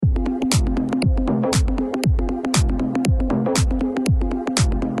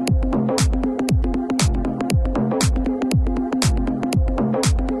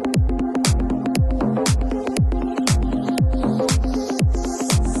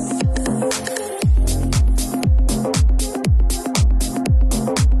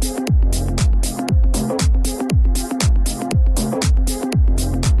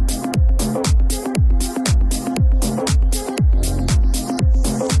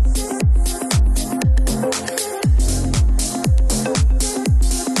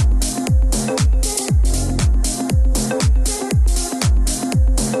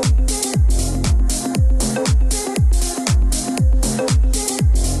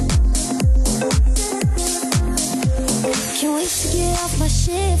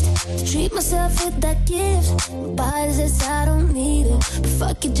Treat myself with that gift. My body says I don't need it, but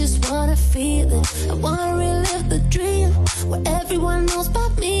fuck it, just wanna feel it. I wanna relive the dream where everyone knows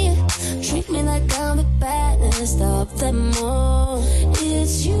about me. Treat me like I'm the baddest of them all.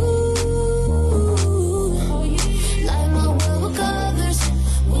 It's you. Light my world with colors.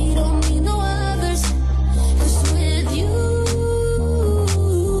 We don't need no others. 'Cause with you,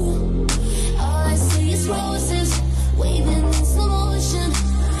 all I see is roses waving in slow motion.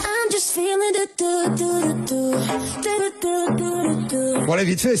 I'm just feeling the do. Voilà,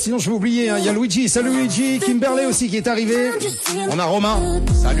 vite fait, sinon je vais oublier, hein. Il y a Luigi, salut Luigi, Kimberley aussi qui est arrivé. On a Romain,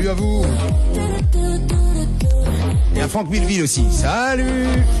 salut à vous. Et un Franck Milleville aussi, salut.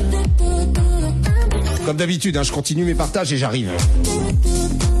 Comme d'habitude, hein, je continue mes partages et j'arrive.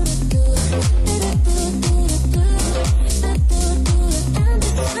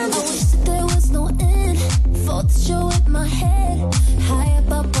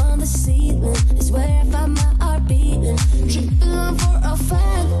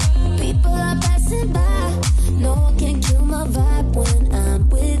 People are passing by. No one can kill my vibe when I'm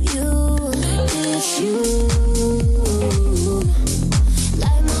with you. It's you.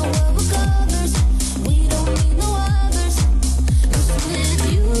 Light my world with colors. We don't need no others. 'Cause with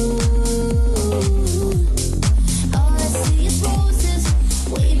you, all I see is roses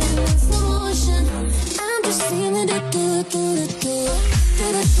waving in slow motion. I'm just feeling the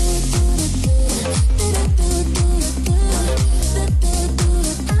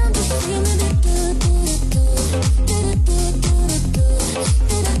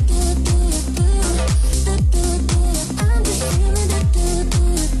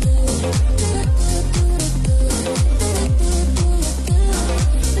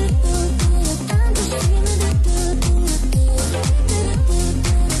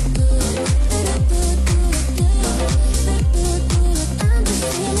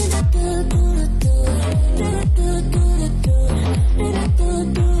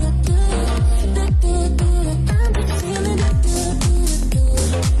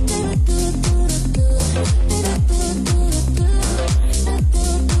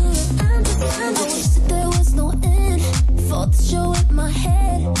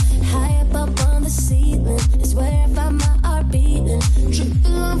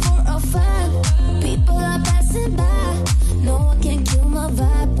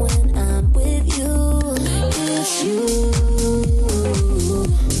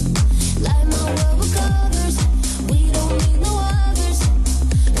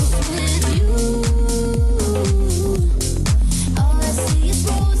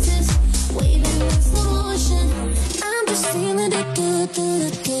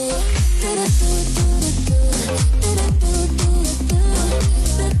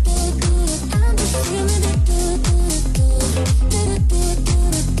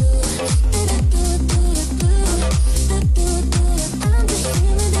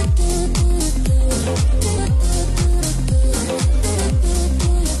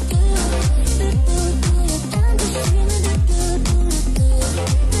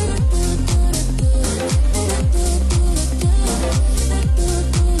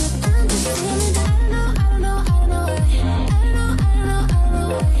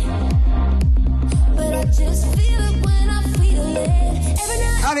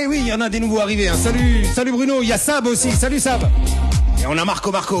y en a des nouveaux arrivés, hein. Salut Bruno, il y a Sab aussi, salut Sab. Et on a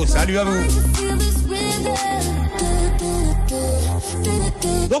Marco, salut à vous.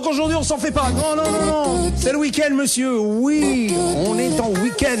 Donc aujourd'hui on s'en fait pas, non, c'est le week-end monsieur, oui, on est en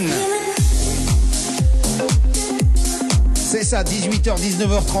week-end. C'est ça, 18h,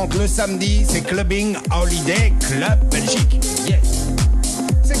 19h30 le samedi, c'est Clubbing Holiday Club Belgique, yes.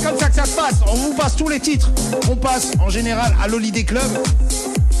 C'est comme ça que ça se passe, on vous passe tous les titres, on passe en général à l'Holiday Club.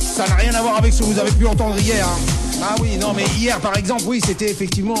 Ça n'a rien à voir avec ce que vous avez pu entendre hier, hein. Ah oui, non mais hier par exemple, oui, c'était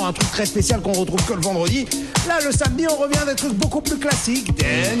effectivement un truc très spécial qu'on retrouve que le vendredi. Là, le samedi, on revient à des trucs beaucoup plus classiques.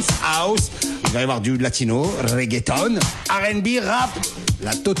 Dance, house, il va y avoir du latino, reggaeton, R&B, rap,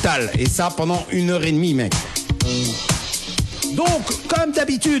 la totale. Et ça pendant 1h30, mec. Donc, comme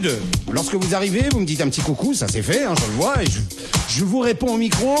d'habitude, lorsque vous arrivez, vous me dites un petit coucou, ça c'est fait, hein, je le vois, et je vous réponds au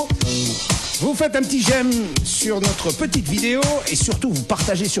micro. Vous faites un petit j'aime sur notre petite vidéo et surtout vous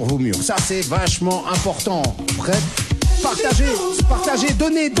partagez sur vos murs. Ça c'est vachement important. Prêt ? Partagez,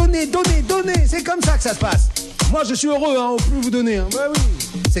 donnez. C'est comme ça que ça se passe. Moi je suis heureux, hein, au plus vous donnez. Hein. Bah oui,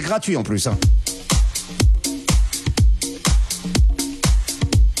 c'est gratuit en plus. Hein.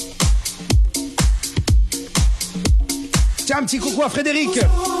 Tiens, un petit coucou à Frédéric.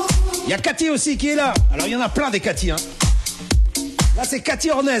 Il y a Cathy aussi qui est là. Alors il y en a plein des Cathy, hein. Là, c'est Cathy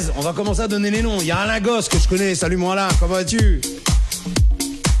Ornez. On va commencer à donner les noms. Il y a Alain Gosse que je connais. Salut, mon Alain. Comment vas-tu ?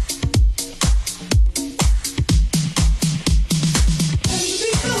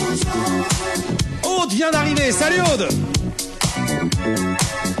 Holiday, salut Aude.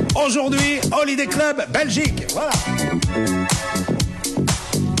 Aujourd'hui, Holiday Club, Belgique, voilà.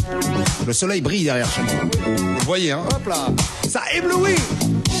 Le soleil brille derrière chez moi. Vous le voyez, hein? Hop là. Ça éblouit.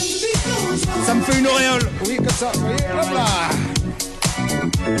 Ça me fait une auréole. Oui, comme ça. Vous voyez, hop là.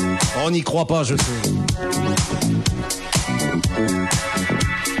 On n'y croit pas, je sais.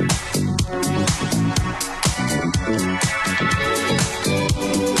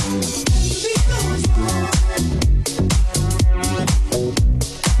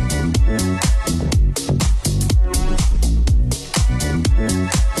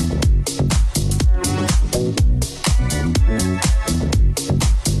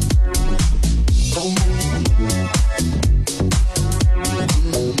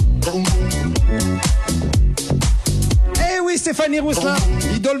 Stéphanie Rousselin,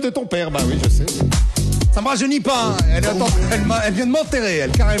 idole de ton père, bah oui, je sais. Ça me rajeunit pas, hein. Elle vient de m'enterrer,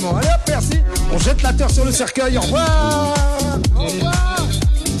 elle, carrément. Allez hop, merci. On jette la terre sur le cercueil, au revoir. Au revoir.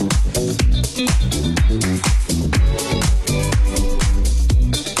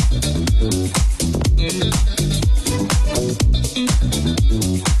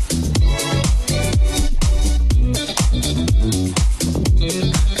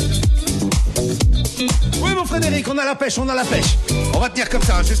 Frédéric, on a la pêche, on a la pêche. On va tenir comme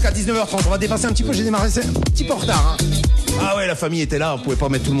ça hein, jusqu'à 19h30. On va dépasser un petit peu, j'ai démarré un petit peu en retard. Hein. Ah ouais, la famille était là, on pouvait pas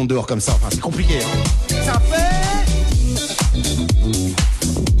mettre tout le monde dehors comme ça. Enfin, c'est compliqué. Hein. Ça fait...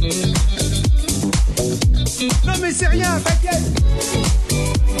 Non mais c'est rien, t'inquiète.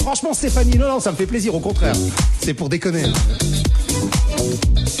 Franchement Stéphanie, non, ça me fait plaisir, au contraire. C'est pour déconner. Hein.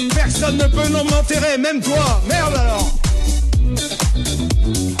 Personne ne peut non m'enterrer, même toi. Merde alors.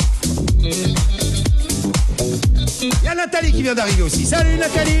 Il y a Nathalie qui vient d'arriver aussi. Salut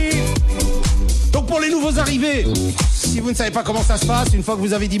Nathalie. Donc pour les nouveaux arrivés, si vous ne savez pas comment ça se passe, une fois que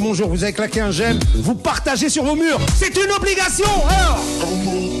vous avez dit bonjour, vous avez claqué un j'aime, vous partagez sur vos murs. C'est une obligation. Alors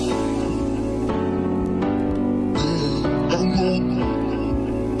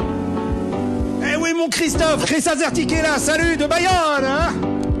eh oui mon Christophe, Chris Azertic est là. Salut de Bayonne hein.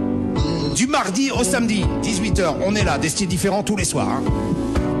 Du mardi au samedi, 18h, on est là, des styles différents tous les soirs hein.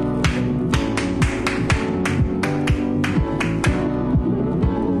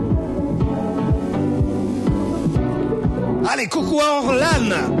 Allez, coucou à Orlan.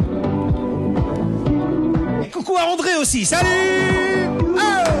 Et coucou à André aussi. Salut.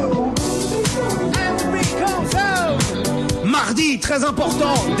 Oh. Mardi, très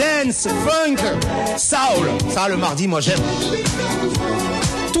important. Dance, funk, soul. Ça, le mardi, moi, j'aime.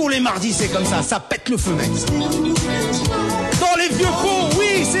 Tous les mardis, c'est comme ça. Ça pète le feu, mec. Dans les vieux pots,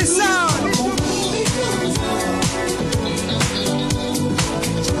 oui, c'est ça.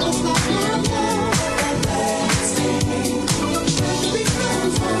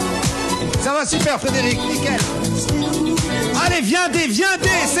 Ça va super Frédéric, nickel. Allez, viens dès,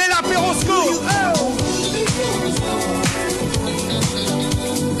 c'est l'Ape'Rosco. Oh.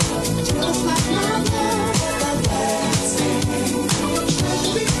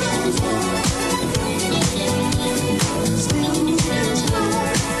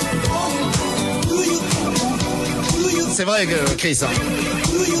 C'est vrai que Chris, hein.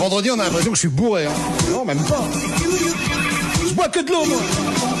 Vendredi on a l'impression que je suis bourré. Hein. Non, même pas. Je bois que de l'eau moi.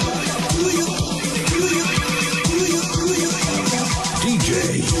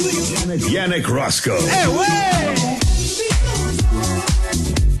 DJ Ape'Rosco. Eh ouais!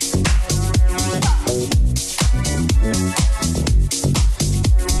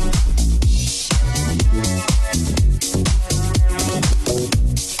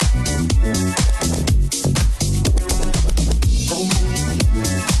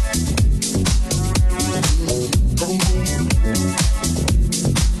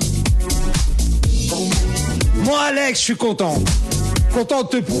 Moi Alex, je suis content. Content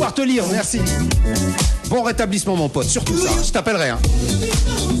de pouvoir te lire, merci. Bon rétablissement mon pote, surtout ça, je t'appellerai hein.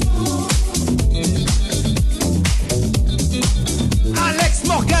 Alex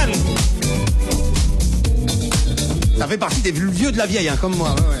Morgan. Ça fait partie des vieux de la vieille hein, comme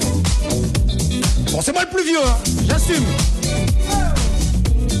moi ouais. Bon c'est moi le plus vieux hein, j'assume.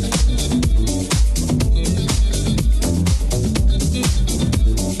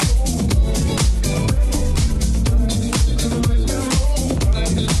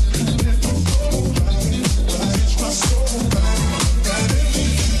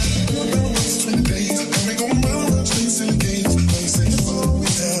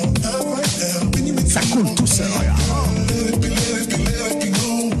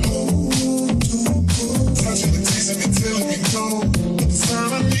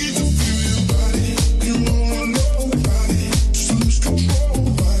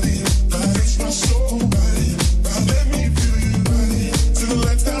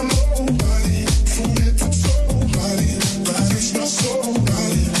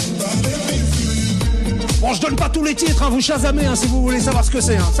 les titres, hein, vous chasamez hein, si vous voulez savoir ce que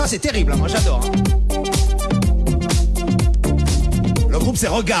c'est. Hein. Ça, c'est terrible, hein, moi j'adore. Hein. Le groupe, c'est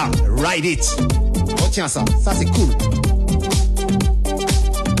Regarde, Ride It. Retiens ça c'est cool.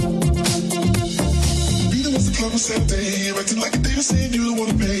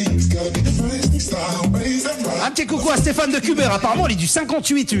 Un petit coucou à Stéphane de Cuber, apparemment il est du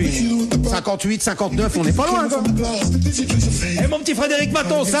 58 lui. 58, 59, on n'est pas loin quoi. Et mon petit Frédéric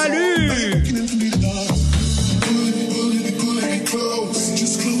Maton, salut.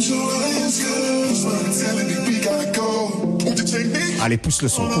 Allez, pousse le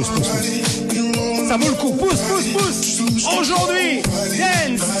son, pousse. Ça vaut le coup, pousse. Aujourd'hui,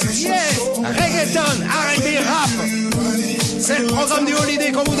 dance, yes, reggaeton, R&B, rap. C'est le programme du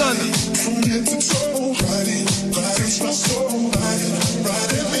Holiday qu'on vous donne.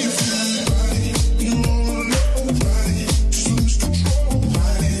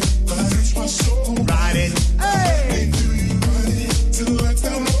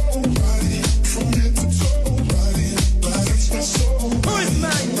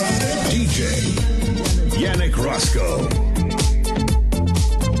 Ape'Rosco.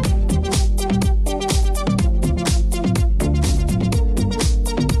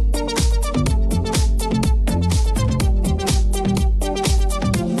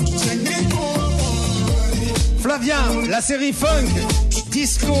 Flavien, la série funk,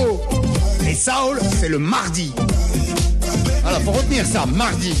 disco et soul, c'est le mardi. Voilà, faut retenir ça,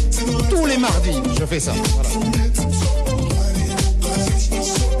 mardi. Tous les mardis, je fais ça. Voilà.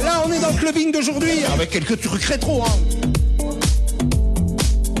 Là, on est dans le clubbing d'aujourd'hui, avec quelques trucs rétro, hein.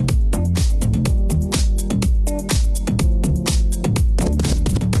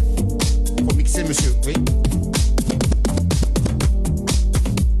 Faut mixer, monsieur, oui.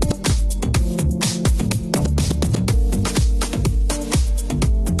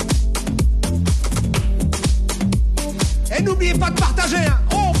 Et n'oubliez pas de partager, hein.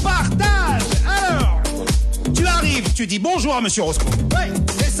 On partage. Alors, tu arrives, tu dis bonjour à monsieur Rosco. Ouais,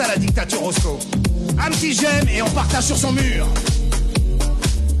 c'est ça la dictature Rosco. Un petit j'aime et on partage sur son mur.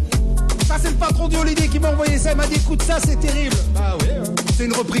 Ça c'est le patron du Holiday qui m'a envoyé ça. Il m'a dit écoute ça c'est terrible. Ah oui, c'est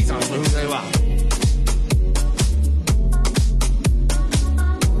une reprise, hein, vous allez voir.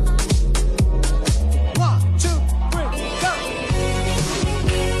 One, two, three, go.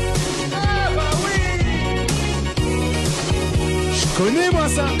 Ah bah oui. Je connais moi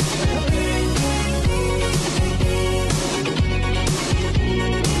ça.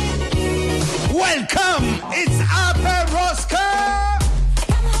 Welcome, it's Ape'Rosco.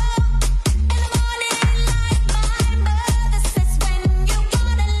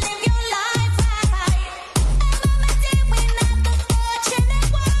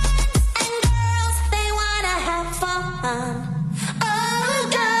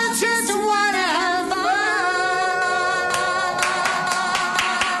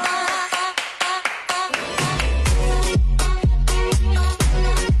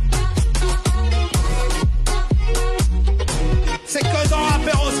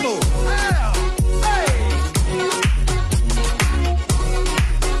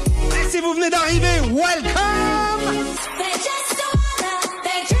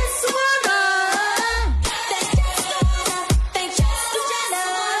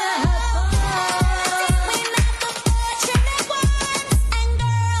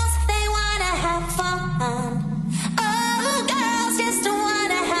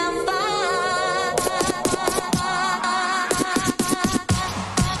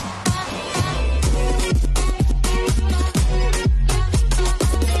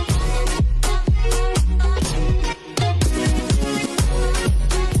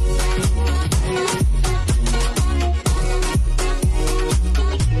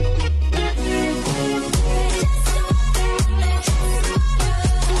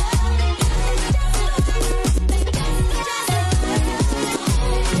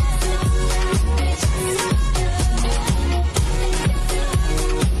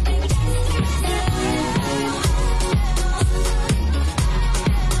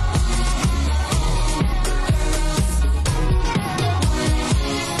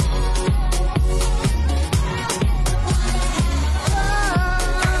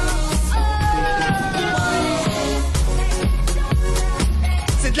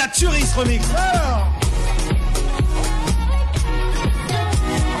 Remix.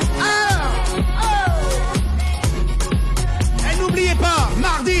 Et n'oubliez pas,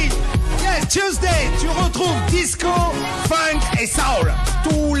 mardi, yes, Tuesday, tu retrouves disco, funk et soul.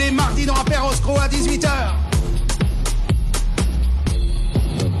 Tous les mardis dans Ape'Rosco à 18h.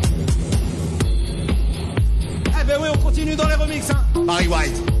 Eh ben oui, on continue dans les remixes, hein. Barry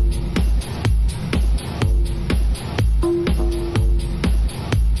White.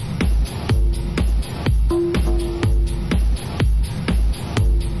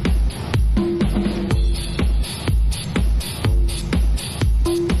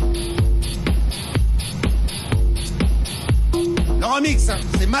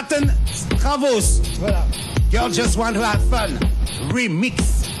 Matten Travos. Voilà. Girl Just Want to Have Fun. Remix.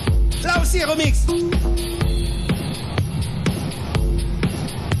 Là aussi, remix.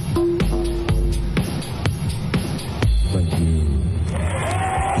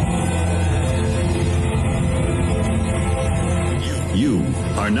 You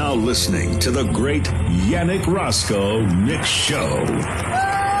are now listening to the great Ape'Rosco Mix Show.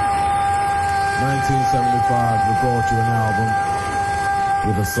 1975, we brought you an album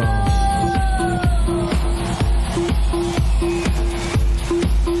with a song.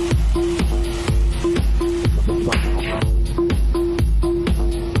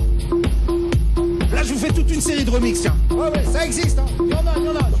 Là, je vous fais toute une série de remix, tiens. Ouais, ça existe, hein. Il y en a.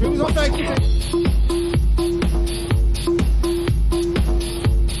 Je vais vous en faire écouter.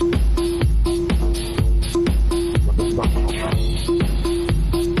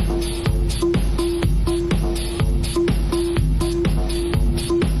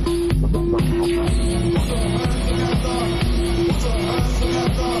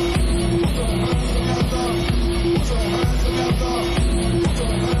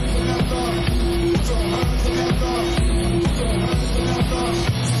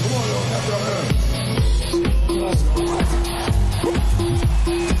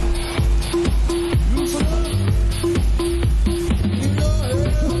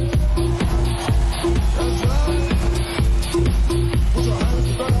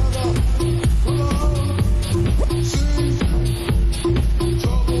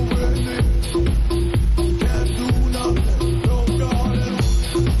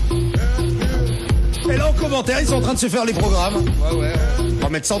 Ils sont en train de se faire les programmes. Ouais. On va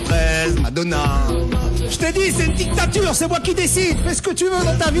mettre 113, Madonna. Je t'ai dit, c'est une dictature, c'est moi qui décide. Fais ce que tu veux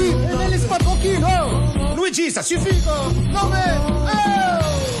dans ta vie. Mais laisse pas tranquille. Oh. Luigi, ça suffit, quoi. Non mais. Oh.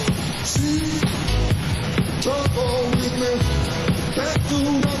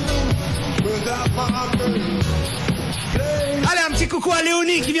 Allez, un petit coucou à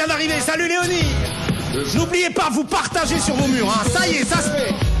Léonie qui vient d'arriver. Salut Léonie. N'oubliez pas, vous partagez sur vos murs. Hein. Ça y est, ça se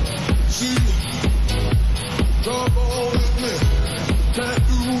fait.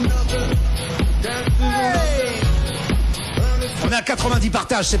 On est à 90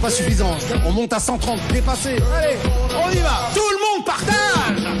 partages, c'est pas suffisant. On monte à 130, dépassé. Allez, on y va. Tout le monde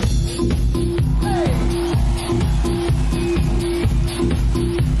partage.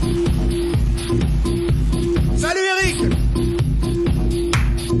 Salut Eric.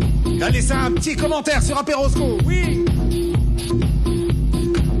 Il a laissé un petit commentaire sur Ape'Rosco. Oui.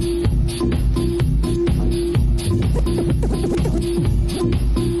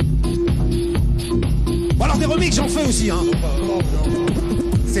 Bon alors des remixes j'en fais aussi hein.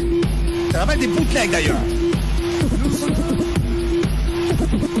 Ça s'appelle des bootlegs d'ailleurs.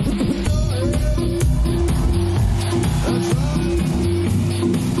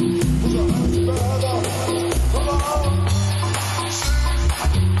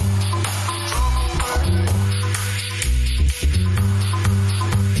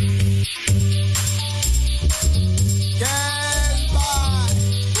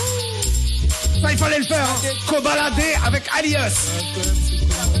 Ça il fallait le faire hein. Cobaladé avec Alias.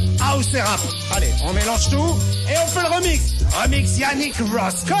 House et rap. Allez, on mélange tout et on fait le remix. Remix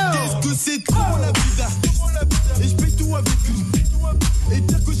Ape'Rosco. Qu'est-ce que c'est trop la vida. Et je paye tout avec lui. Et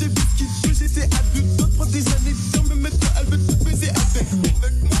dire que j'ai vu qu'il peut, j'étais adulte. D'autres prennent des années sans me mettre, elle veut tout baiser avec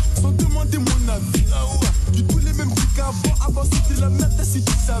moi. Sans demander mon avis. Du tout les mêmes trucs avant c'était la merde si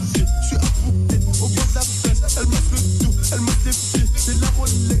tu savais. Je suis à Phuket, au bord de la fête. Elle masse le tout, elle masse les pieds. C'est la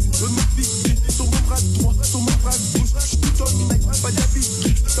Rolex, le navigué. Son membre à droite, son membre à gauche. Je suis tout en Nike, pas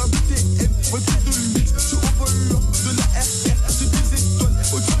d'habitude. T'as BTM, ouais tout de luxe. Je suis au volant de la RR, j'ai des étoiles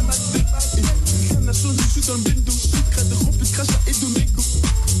au-dessus de ma tête. Et rien n'a changé, je suis dans le bendo. Je suis crade, rempli de crachat et de mégots.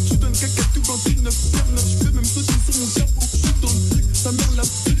 Je donne caca tout quand il neuf, faire neuf. Je peux même sauter sur mon capot. Je suis dans le truc, sa mère l'a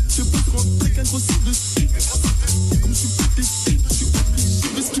pute. Je peux rentrer qu'un gros site dessus. Comme je suis pété, je suis obligé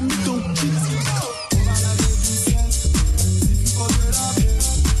de ce qu'il me donne.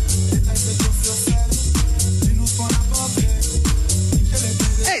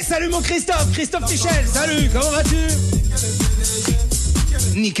 Salut mon Christophe Michel, salut, comment vas-tu?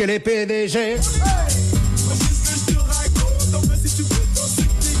 Nickel les PDG.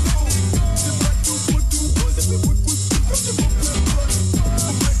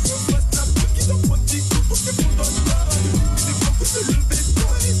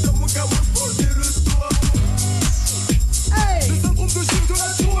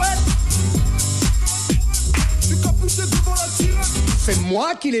 C'est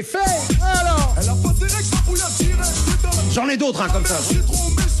moi qui l'ai fait. Alors. J'en ai d'autres hein, comme ça.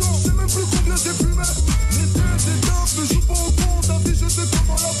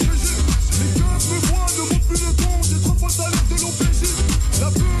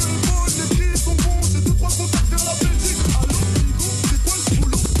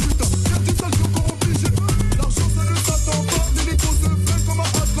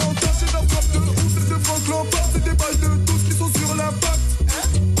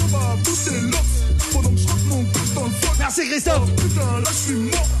 Christophe. Putain, là je suis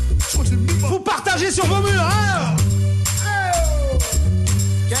mort. Je crois que j'ai mis ma. Vous partagez sur vos murs, hein.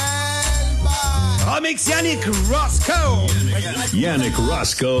 Remix Yannick Rosco. Yannick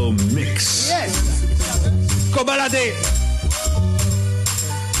Rosco Mix. Yes. Cobaladé.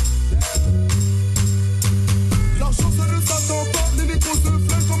 L'argent ça ne s'attend pas. Les négros se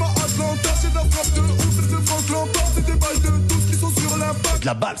flinguent comme à Atlanta. C'est de la frappe de ouf, c'est de Franck Lampard. C'est des balles de tous qui sont sur l'impact. De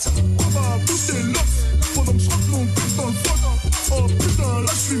la balle, ça. On va pousser l'os pendant que je rentre mon but dans le fond. Oh putain,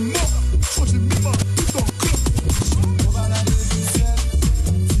 là je suis mort. Je crois que j'ai mis ma pute en clope. On va la dévisser.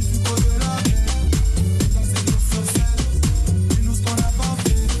 Si tu peux de la vie, putain c'est dur sur scène. Dis-nous ce qu'on a pas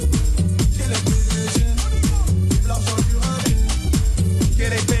fait. Quel est PDG? Vive l'argent du revenu.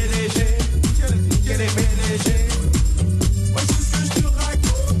 Quel est PDG? Quel est PDG? Moi c'est ce que je te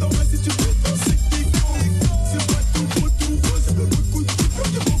raconte. En vrai si tu veux ton c'est que t'es con. C'est pas tout beau tout rose. C'est le coup de coupe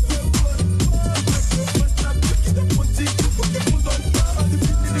qui vont faire bonne. C'est pas la pute qui te prend tes coups. Faut qu'ils font dans le pas. Des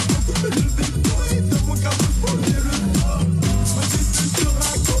filles et des blancs pour te lever le dos. Et dans mon carreau pour lever le dos. Moi c'est ce que je te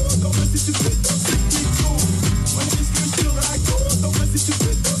raconte. En vrai si tu veux ton c'est que t'es con. Moi c'est ce que je te raconte. En vrai si tu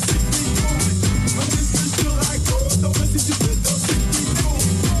veux ton c'est que t'es con. Moi c'est ce que je te raconte. En vrai si tu veux ton c'est que t'es con.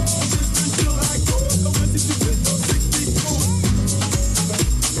 Moi c'est ce que je te raconte. En vrai si tu veux ton c'est que t'es con.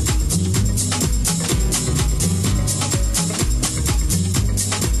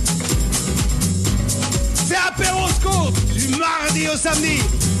 C'est Ape'Rosco du mardi au samedi.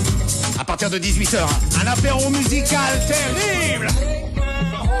 À partir de 18h, un apéro musical terrible.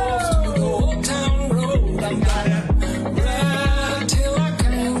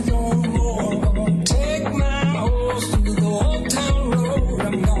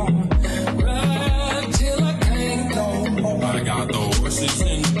 I got the horses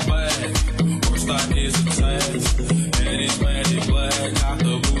in the bag. Horse stock is attached. Head is magic black. Got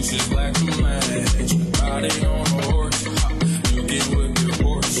the bushes black to match. Riding on a horse. You get with your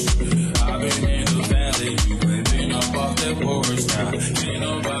horse. I've been in the valley. You ain't been up off that porch. Now, can't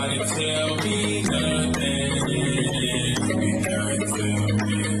nobody tell me nothing. You can't tell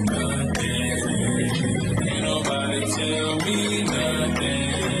me nothing. Can't nobody tell me nothing.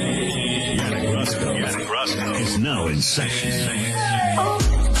 Yannick Rosco is now in session.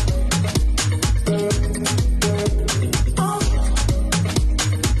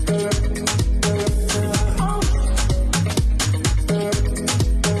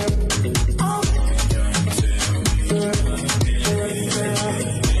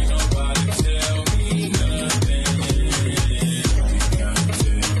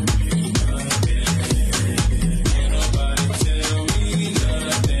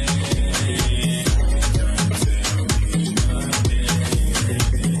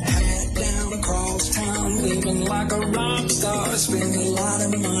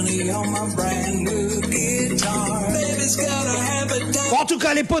 Bon, en tout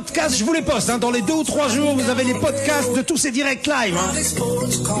cas, les podcasts, je vous les poste. Hein. Dans les 2 ou 3 jours, vous avez les podcasts de tous ces directs live. Hein.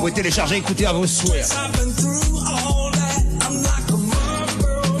 Vous pouvez télécharger, écouter à vos souhaits.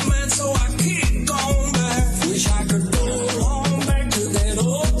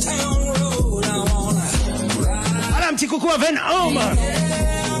 Voilà, un petit coucou à Van Home.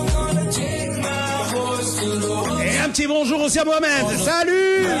 Et un petit bonjour aussi à Mohamed.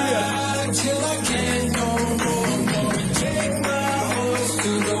 Salut!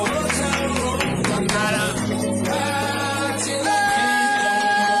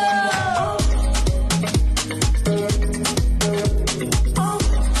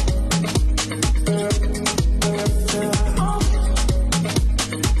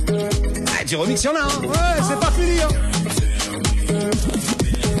 Du remix, il y en a, hein. Ouais, c'est pas fini, hein.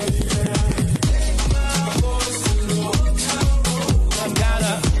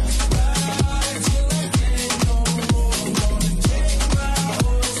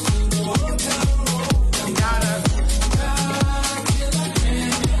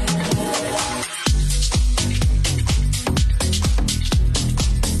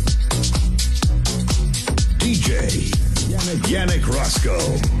 DJ Yannick Rosco.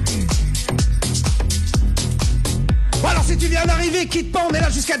 Bon, alors si tu viens d'arriver, quitte pas, on est là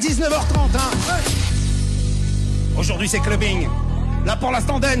jusqu'à 19h30. Hein. Aujourd'hui c'est clubbing. Là pour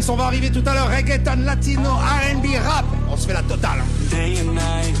l'instant dance, on va arriver tout à l'heure. Reggaeton, latino, R&B, rap. On se fait la totale. Hein. Day and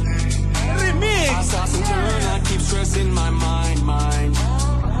night. Remix. I toss and turn, I keep stressing my mind.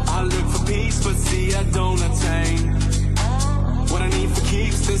 I look for peace, but see I don't attain. What I need for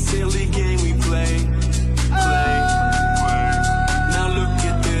keeps the silly game we play. Now look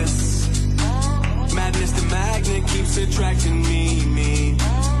at this. Madness, the magnet keeps attracting me.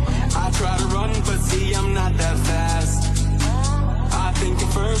 I try to run, but see I'm not that fast. I think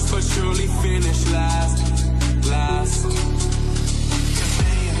at first, but surely finish last. at last. 'Cause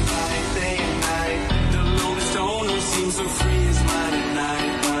day and night, the lonely stoner seems so free his mind at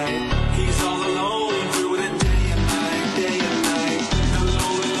night. He's all alone through the day and night. The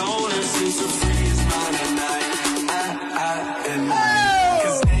lonely loner seems so free his mind at night. At night.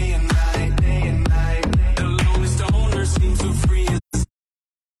 'Cause day and night, the lonely stoner seems so free.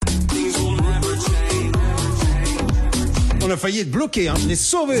 Things will never change. On a failli être bloqué, hein. On est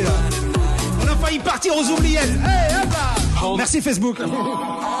sauvés là. On a failli partir aux oubliettes. Hey, hop là. Merci Facebook.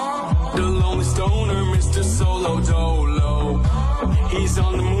 The lonely stoner, Mr. Solo Dolo. He's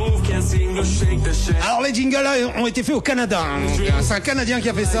on the move, can't seem to shake the shit. Alors les jingles là ont été faits au Canada. Hein. Donc, c'est un Canadien qui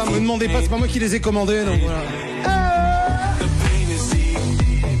a fait ça. Me demandez pas, c'est pas moi qui les ai commandés. Donc voilà. The pain is deep.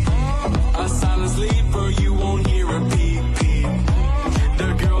 A silent sleeper, you won't hear a peep peep.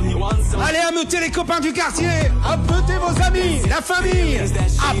 The girl he wants. Allez, ameuter les copains du quartier, ameuter vos amis, la famille.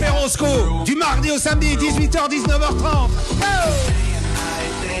 Ape'Rosco, du mardi au samedi, 18h, 19h30. Oh.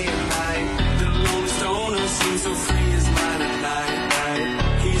 Day and night, the lonely stoner seems so free his mind at night.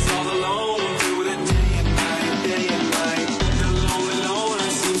 He's all alone through the day and night. The lonely loner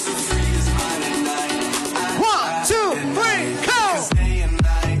seems so free his mind at night. 1, 2, 3, go! Day and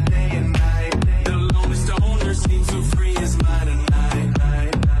night, the lonely stoner seems so free his mind at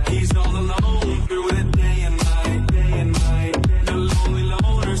night. He's all alone through the day and night. The lonely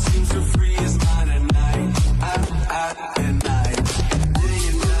loner seems so free his mind at night. At night. Day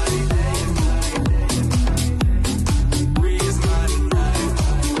and night, free his mind at night.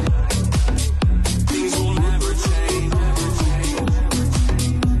 Things will never change.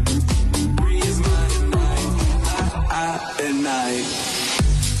 Free his mind at night.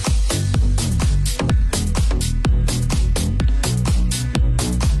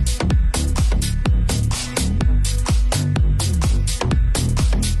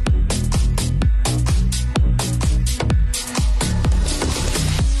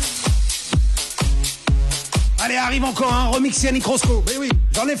 Allez, arrive encore un remix Ape'Rosco. Mais oui,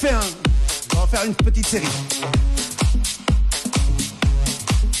 j'en ai fait un. On va en faire une petite série.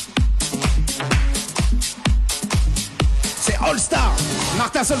 C'est All Star,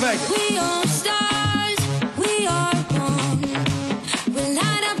 Martin Solveig. We are stars, we are one. We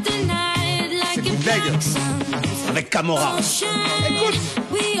light up the night like a Blague. black sun. Avec Camora. Écoute.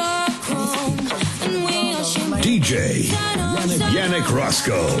 We are chrome and we are shimmer. DJ Yannick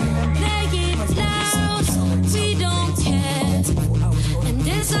Roscoe. Play it loud, we don't care. And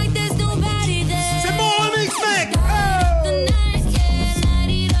it's like there's nobody there. C'est mon remix, mec. The night, yeah, light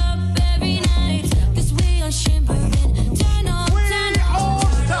it up every night. 'Cause we are shimmering. Turn on, turn on.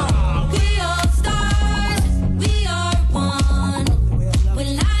 We are stars, we are one. We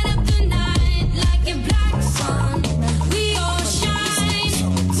light up the night like a black sun. We all shine,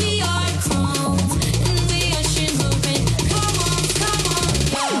 we are chrome, and we are shimmering. Come on, come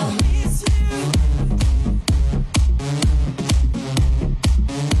on,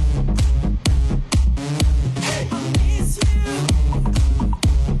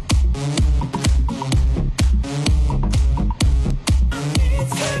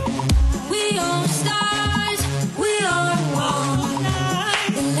 we are stars, we are one.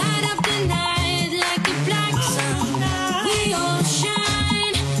 We light up the night like a black sun. We all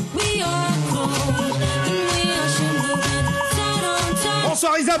shine, we are cold, and we are shimmering. Turn on, turn on.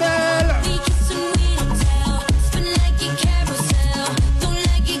 Bonsoir Isabelle. We kiss and we don't tell. Spin like a carousel. Don't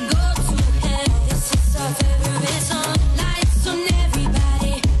let it go to hell. This is our favorite song. Lights on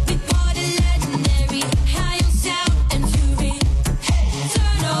everybody. We party legendary. High on sound and fury.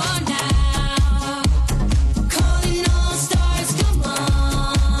 Turn on now. Calling all stars, come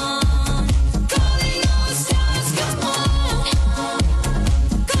on. Calling all stars, come on.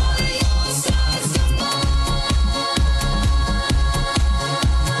 Calling all stars, come on.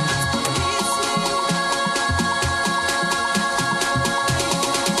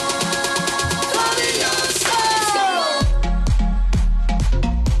 Calling all stars, come on.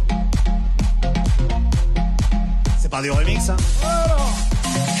 C'est pas du remix, hein.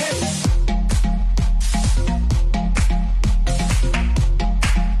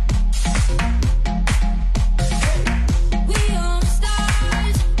 We are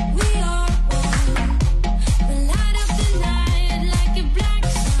stars, we are one. We light up the night like a black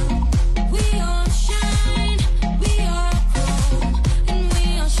sun. We all shine, we are chrome, and we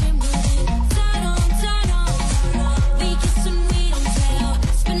are shimmering. Turn on, turn on. We kiss and we don't tell.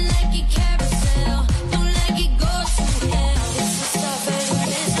 Spin like a carousel. Don't let it go to hell. This is our favorite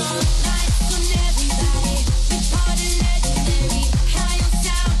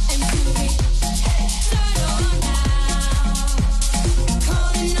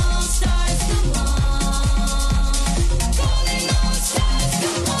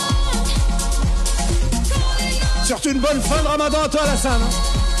une bonne fin de Ramadan à toi, Alassane.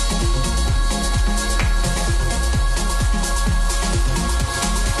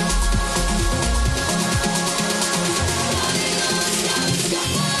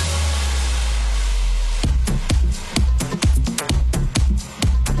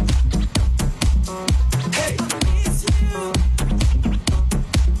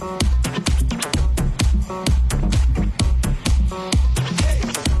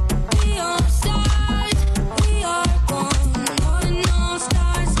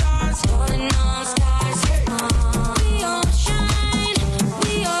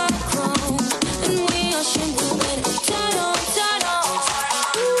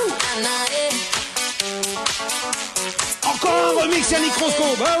 Ape'Rosco,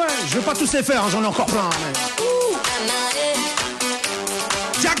 bah ouais, je vais pas tous les faire, hein, j'en ai encore plein. Mais...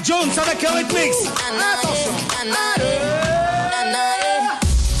 Jack Jones avec un remix. Attention.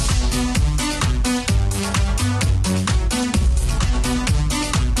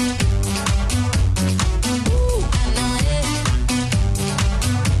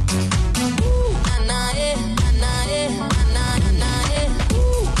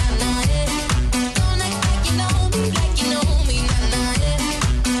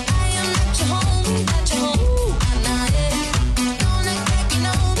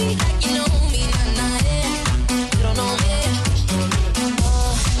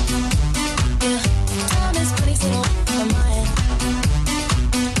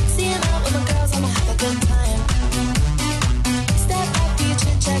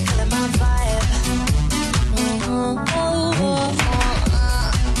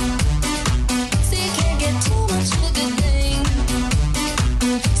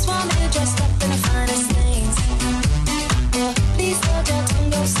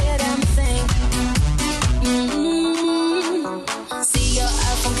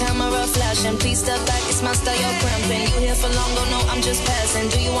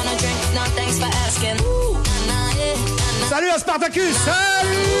 Salut à Spartacus,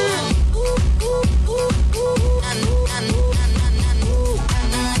 salut.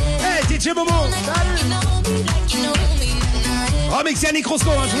 Hey DJ Momo, salut. Remix Yannick Roscoe,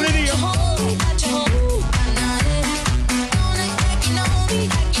 hein, je vous l'ai dit.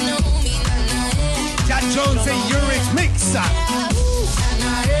 Jack Jones et Euryx Mix.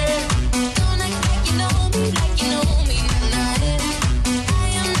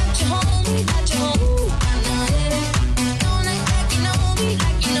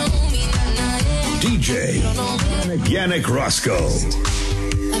 DJ Yannick Roscoe.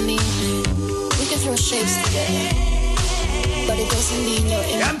 I mean, we can throw shapes together, but it doesn't mean you're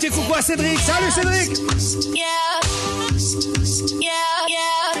in. Et un petit coucou à Cédric. Salut Cédric. Yeah, yeah,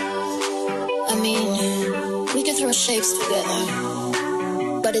 yeah. I mean, we can throw shapes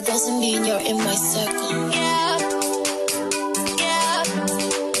together, but it doesn't mean you're in my circle. Yeah, yeah,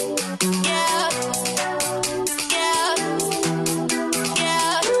 yeah, yeah,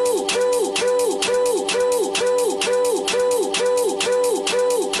 yeah.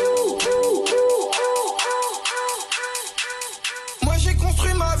 Moi j'ai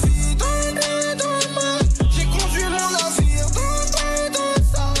construit ma vie dans le mal. J'ai conduit mon navire dans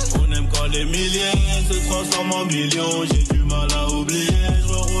ça. On aime quand les milliers se transforment en millions. J'ai du mal à oublier,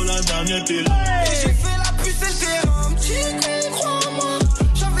 je roule un dernier pilon. Et j'ai fait la puce et le terrain, petit con, crois-moi.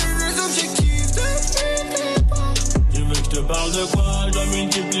 J'avais les objectifs depuis le départ. Tu veux que je te parle de quoi? Je dois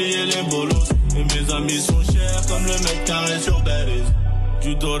multiplier les bolos. Et mes amis sont chers comme le mètre carré sur Belize.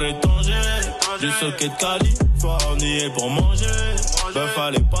 Du doré Tanger, du socket de Cali. Faut ornier pour manger. Bœuf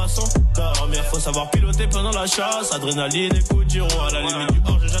à les passants, dormir, faut savoir piloter pendant la chasse. Adrénaline et coup de giro, à la limite du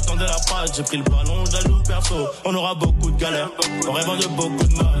hors, j'attendais la patte. J'ai pris le ballon, je la joue perso. On aura beaucoup de galères, on rêve de beaucoup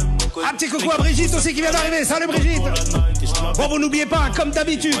de mal. Un petit coucou à Brigitte aussi qui vient d'arriver. Salut Brigitte. Bon, vous n'oubliez pas, comme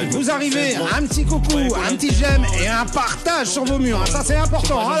d'habitude, vous arrivez, un petit coucou, un petit j'aime et un partage sur vos murs. Ça c'est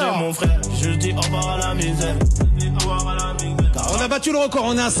important. Alors, Mon frère, je dis au revoir à la misère. on a battu le record,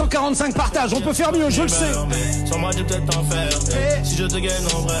 on est à 145 partages. On peut faire mieux, je le sais. Sans moi, j'ai peut-être en faire. Si je te gagne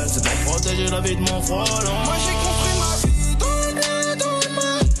en vrai, c'est pour protéger la vie de mon frôle. Moi j'ai construit ma vie dans le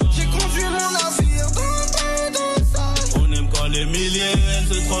mal. J'ai conduit mon navire dans ça. On aime quand les milliers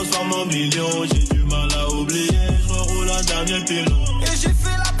se transforment en millions. J'ai du mal à oublier, je roule un dernier pilon. Et j'ai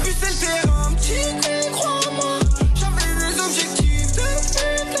fait la puce et le terrain, petit con, crois-moi. J'avais les objectifs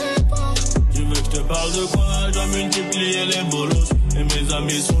depuis le départ. Tu veux que je te parle de quoi? Je dois multiplier les bolos. Et mes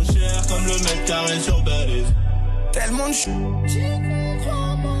amis sont chers comme le mètre carré sur Belize. Tellement de petit con,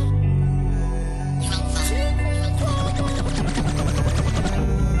 crois-moi.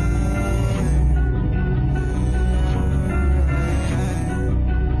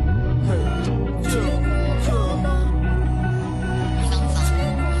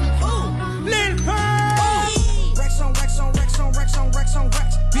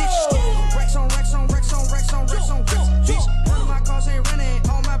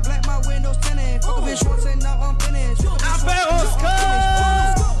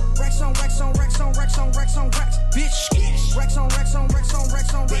 on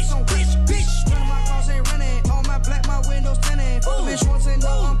racks on racks on racks. Bitch, none of my cars ain't renting. All my black, my windows tinted. Fuck a bitch once and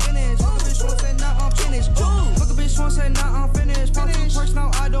now I'm finished. Fuck a bitch once and now I'm finished. Fuck a bitch once and now I'm finished. Pop 2 perks,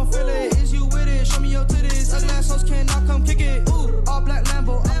 now I don't feel it. Is you with it? Show me your titties. Ugly ass hoes cannot come kick it. Ooh, all black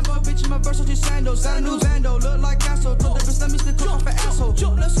Lambo. I'm a bitch in my Versace sandals. Got a new bando, look like Castle. Told the bitch let me stick off an asshole.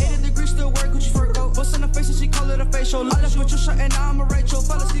 80 degrees still wear Gucci fur coat. Bust in the face and she call it a facial. I left with your shirt and now I'm a Rachel.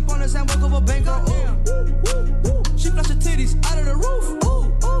 Fell asleep on his hand, woke up a bango. She flash her titties out of the roof.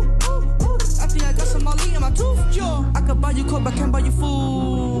 I think I got some Molly in my tooth. Yo, I could buy you coke, but can't buy you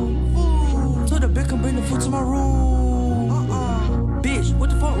food. To the bitch can bring the food to my room. Bitch, what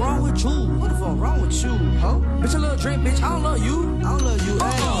the fuck wrong with you? What the fuck wrong with you, huh? Bitch, I love drink, bitch, I don't love you. I don't love you,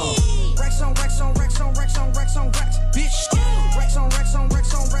 Racks on racks on racks on racks on racks on racks, bitch. Racks on racks on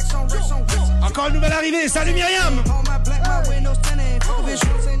racks on racks on racks on racks. Encore une nouvelle arrivée, salut Myriam. All my black, my windows tinted. Fuck a bitch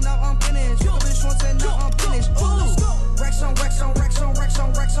once and now I'm finished. Fuck a bitch once and now I'm finished. Racks on racks on racks on racks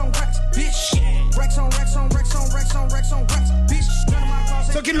on racks on racks, bitch. Racks on racks on racks on racks on racks on racks, bitch.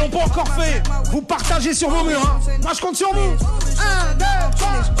 Ceux qui ne l'ont pas encore fait, vous partagez sur vos murs, hein. Moi je compte sur vous. 1, 2,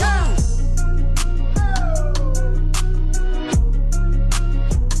 3, 4.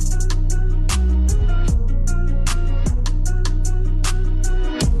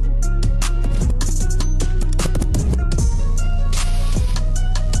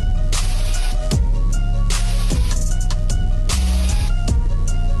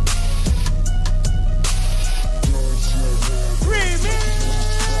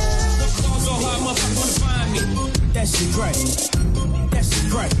 That shit great. That shit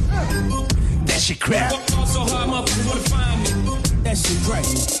great. That shit crap. So hard, motherfuckers wanna find me. That shit great.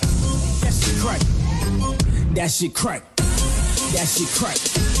 That shit great. That shit crack. That shit crack.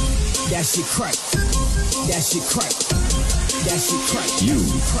 That shit crack. That shit crack. That shit crack. You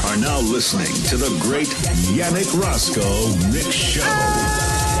are now listening to the great Yannick Roscoe Mix Show.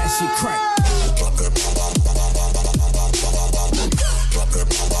 That shit crack.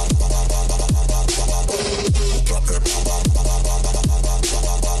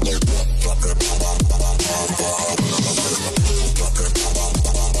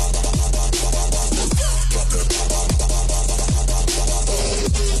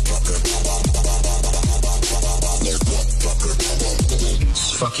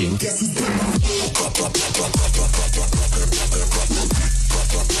 Fucking.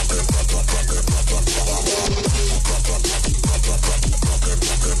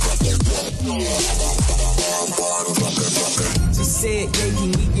 She said, yeah,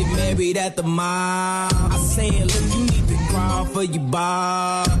 can we get married at the mall? I said, look, you need to crawl for your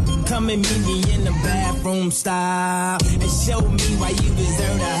bar. Come and meet me in the bathroom style and show me why you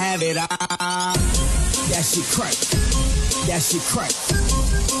deserve to have it all. That shit crack. That shit crack.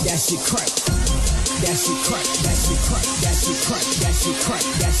 That shit crack. That shit crack. That shit crack. That shit crack. That shit crack.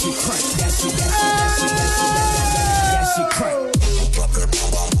 That shit crack. That shit crack.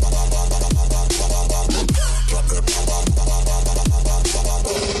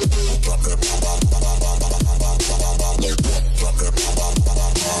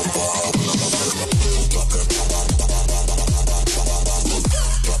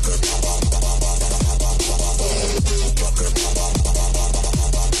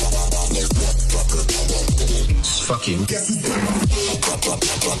 Fucking.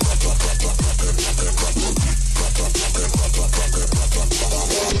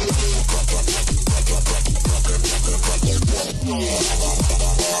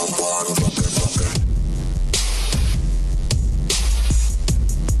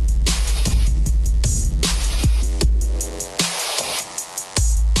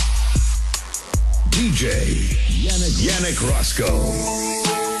 DJ Yannick Roscoe.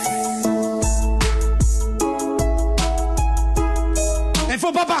 Il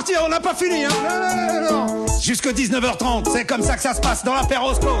faut pas partir, on n'a pas fini, hein. Non. Jusque 19h30, c'est comme ça que ça se passe dans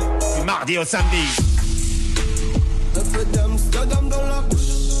l'Ape'Rosco, du mardi au samedi. Un peu d'Amsterdam dans la bouche.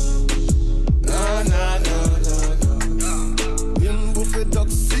 Na na na na. Une bouffée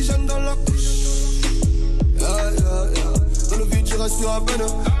d'oxygène dans la couche. Dans le vide, je reste sur la peine.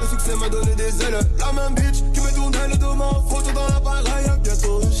 Le succès m'a donné des ailes. La même bitch qui me tournait le dos, en photo dans l'appareil.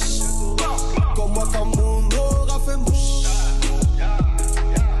 Bientôt, comme moi, comme mon aura fait mouche.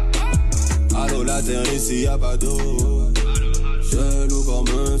 Allô, la terre ici y'a pas d'eau. Chelou comme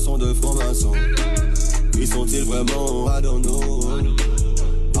un son de franc-maçon. Qui sont-ils vraiment? I don't know.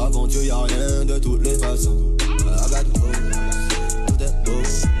 Avant Dieu y'a rien de toutes les façons. I got hope, tout est beau.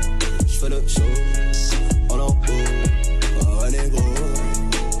 J'fais le show, en lambeau. Oh, un négro.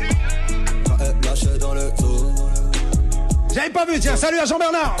 Quand elle lâche dans le dos. J'avais pas vu, tiens, salut à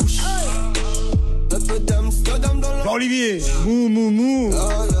Jean-Bernard. Un peu d'Amsterdam dans la pas Olivier. Mou.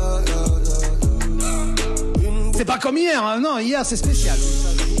 C'est pas comme hier, hein. Non, hier c'est spécial.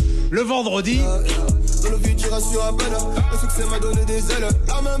 Le vendredi. Dans le vide, j'irai sur un peine. Le succès m'a donné des ailes.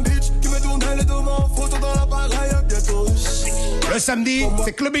 La même bitch qui me tournait les deux mains. Photo dans l'appareil, bientôt. Le samedi,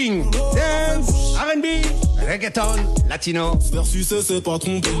 c'est clubbing, dance, R&B, reggaeton, latino. Faire succès, c'est pas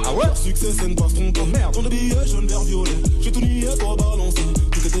tromper. Ah ouais? Faire succès, c'est ne pas se tromper. Merde. Dans le billet jaune, vert, violet. J'ai tout nié pour balancer.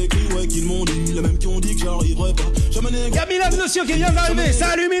 Tout est écrit, ouais, qu'ils m'ont dit. Les mêmes qui ont dit que j'arriverais pas. Jamais négocié. Y'a Milan Notion qui vient d'arriver.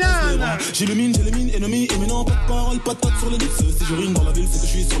 Salut Milan! J'illumine, j'élimine, ennemi, éminent, pas de parole, pas de patte sur les lips. Si je rime dans la ville, c'est que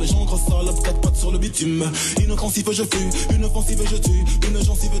je suis sur les gens, grosse salope, 4 pattes sur le bitume. Inoffensif, je fuis, une offensive, je tue. Une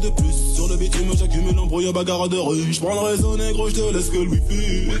gencive de plus, sur le bitume, j'accumule embrouille, bagarre de rue. J'prends le réseau négro, j'te laisse que le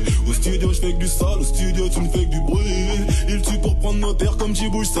wifi. Au studio, j'fais que du sale, au studio, tu me fais que du bruit. Il tue pour prendre nos terres comme j'y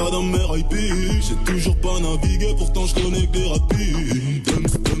bouge ça dans mes IP. J'ai toujours pas navigué, pourtant j'connais que des rapides.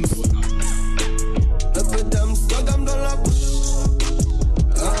 Un peu d'Amsterdam dans la bouche.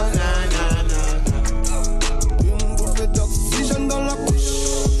 Une bouffée d'oxygène dans la bouche.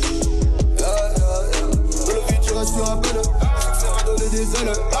 Dans le vide, tu restes sur un peu de. Ça m'a donné des ailes.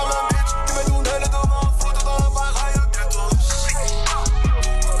 La même bitch qui me tournait les deux mains. Photo dans l'appareil, bientôt.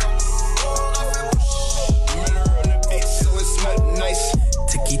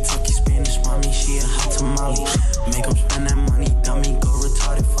 Tiki-taki Spanish mommy, she a hot tamale. Make 'em spend that money, dummy, go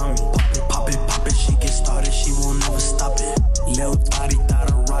retarded for me. Pop it, she get started, she won't never stop it. Lil Toddy,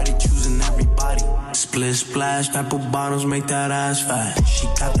 Thotterati, choosing everybody. Split splash, apple bottles, make that ass fat. She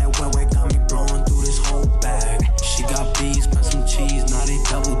got that wet, got me blowing through this whole bag. She got bees, spent some cheese, now they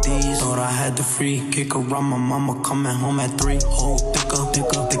double D's. Thought I had the free kick around my mama coming home at 3. Whole thicker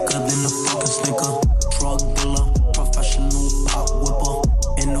than a fucking snicker. Drug dealer, professional pop whipper.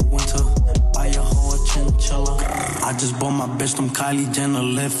 In the winter, buy a whole chinchilla. I just bought my bitch them Kylie Jenner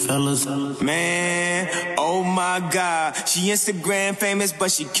lip fillers. Man, oh my God, she Instagram famous,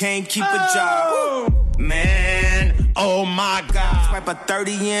 but she can't keep a job. Man, oh my God, swipe a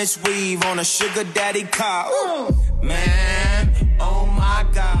 30-inch weave on a sugar daddy car. Man, oh my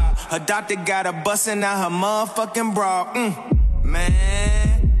God, her doctor got her busting out her motherfucking bra.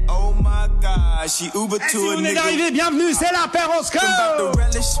 Man, oh my God, she Uber to Si a vous venez nigga. d'arriver, bienvenue, c'est l'Ape'Rosco. About the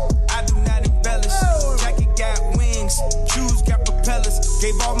relish, I do not embellish. Jacket got wings, shoes got propellers.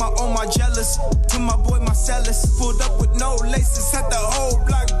 Gave all my own my jealous to my boy Marcellus. Pulled up with no laces, had the whole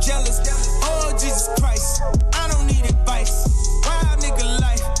block jealous. Oh Jesus Christ, I don't need advice. Wild nigga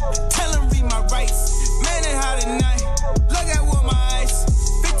life, tell him read my rights. Man, it hot at night. Look at what my eyes.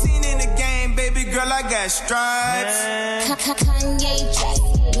 15 in the game, baby girl, I got stripes. Kanye dress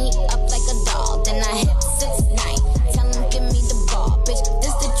me up like a doll, then I hit 6'9". Tell him give me the ball, bitch.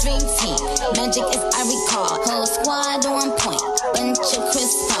 This the dream team. Magic as I recall. Whole squad on point, bunch of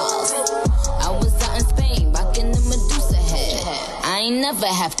crystals. I was out in Spain, rocking the Medusa head. I ain't never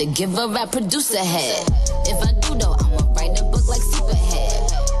have to give a rap producer head. If I do though, I'ma write a book like Superhead.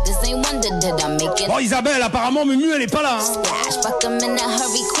 This ain't wonder did I make it. Bon, Isabelle, apparemment, Mumu, elle est pas là. Hein. Splash, fuck 'em in a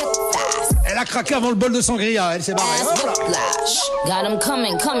hurry, quick fast. Elle a craqué avant le bol de sangria, elle s'est barrée. Voilà. Whiplash. Got him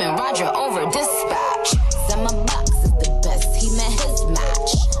coming, Roger over dispatch. Said my box is the best, he met his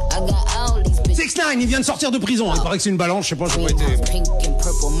match. I got all these bitches. 6ix9ine, il vient de sortir de prison. Il paraît que c'est une balance, je sais pas, j'ai pas été. Pink and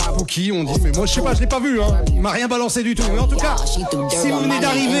purple marble. Pour qui on dit, mais moi je sais pas, je l'ai pas vu, hein. Il m'a rien balancé du tout. Mais en tout cas, si vous venez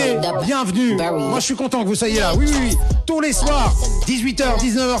d'arriver, bienvenue. Moi je suis content que vous soyez là. Oui. Tous les soirs, 18h,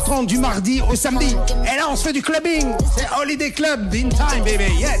 19h30, du mardi au samedi. Et là on se fait du clubbing. C'est Holiday Club, in time,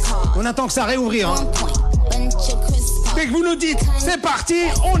 baby. Yes. On attend que ça réouvrir, hein. Dès que vous nous dites, c'est parti,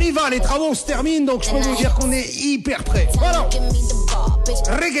 on y va. Les travaux se terminent, donc je peux vous dire qu'on est hyper prêts. Voilà.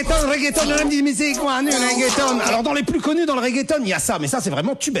 Reggaeton, de la musique, reggaeton. Alors dans les plus connus dans le reggaeton, il y a ça, mais ça c'est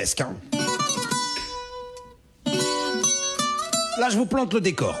vraiment tubesque. Hein. Là je vous plante le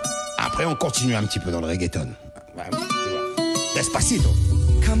décor. Après on continue un petit peu dans le reggaeton. Ouais, tu vois. Despacito.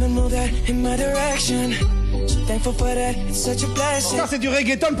 Come and move that in my direction. So thankful for that, it's such a blessing. Ça c'est du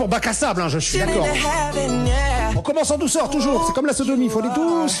reggaeton pour bac à sable, hein, je suis d'accord. On commence en douceur toujours, c'est comme la sodomie, il faut aller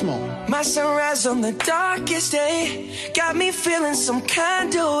doucement. My sunrise on the darkest day got me feeling some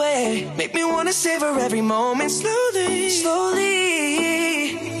kind of way. Make me wanna savor every moment slowly,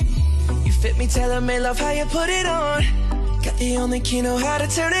 slowly. You fit me, tailor-made, love how you put it on. Got the only key, know how to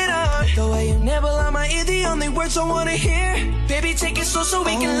turn it on. The way you nibble on my ear, the only words I wanna hear. Baby, take it slow so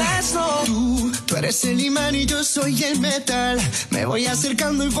we can last long. Tú eres el imán y yo soy el metal. Me voy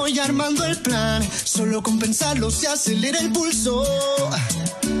acercando y voy armando el plan. Solo con pensarlo se acelera el pulso.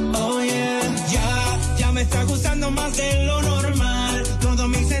 Oh yeah, ya me está gustando más de lo normal. Todos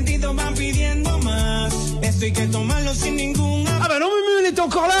mis sentidos van pidiendo más. Esto hay que tomarlo sin ningún. Ah bah non, Mumu, il était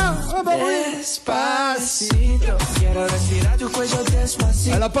encore là. Ah bah oui. Despacito, quiero respirar tu cuello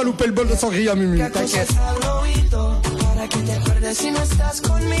despacito. Elle a pas loupé le bol de sangria, Mimi, t'inquiète. Para que te acuerdes si no estás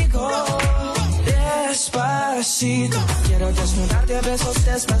conmigo. Despacito, quiero desnudarte a besos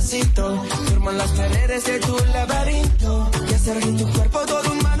despacito. Firmo en las paredes de tu laberinto y hacer de tu cuerpo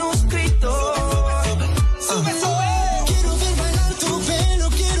todo un manuscrito. Sube, sube. Quiero ver bailar tu pelo,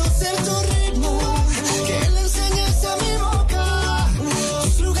 quiero ser tu ritmo. Que le enseñes a mi boca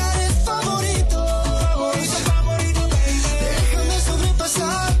tus lugares favoritos. Déjame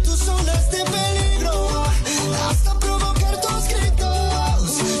sobrepasar tus zonas de peligro hasta provocar tus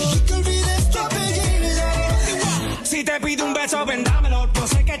gritos y que olvides tu apellido. Si te pido un beso, vendámelo. Yo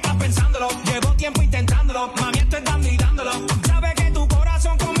sé que estás pensándolo. Llevo tiempo intentándolo. Mami, estoy dando y dándolo. Sabes que tu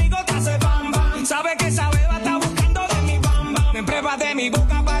corazón conmigo te hace bam bam. Sabes que esa beba está buscando de mi bam bam. Me pruebas de mi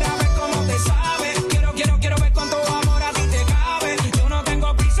boca para ver cómo te sabe. Quiero ver cuánto amor a ti te cabe. Yo no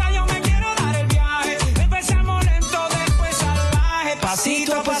tengo prisa, yo me quiero dar el viaje. Empezamos lento, después salvaje.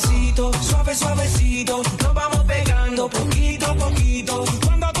 Pasito a pasito, suave, suavecito. Nos vamos pegando poquito a poquito.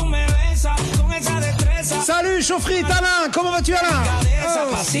 Cuando tú me besas con esa destreza. Salut Chaufferie Talin, comment vas-tu Alain?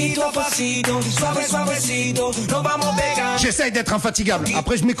 Pasito a pasito, suave, suavecito. Nos vamos pegando. J'essaye d'être infatigable.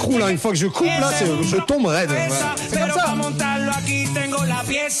 Après je m'écroule, hein. Une fois que je coupe là, je tombe raide. Voilà. C'est comme Pero ça. para montarlo aquí tengo la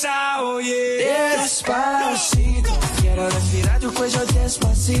pieza, oye. Despacito, quiero respirar tu cuello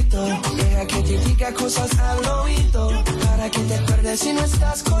despacito. Deja que te diga cosas al oído para que te acuerdes si no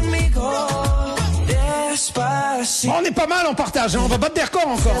estás conmigo. Despacito. Bon, on est pas mal en partage, hein. On va battre des records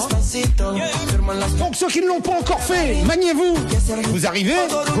encore. Hein. Despacito, firmo en las Donc ceux qui ne l'ont pas encore fait, maniez-vous. Vous arrivez,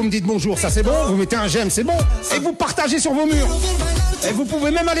 vous me dites bonjour, ça c'est bon. Vous mettez un j'aime, c'est bon. Et vous partagez sur vos murs. Et vous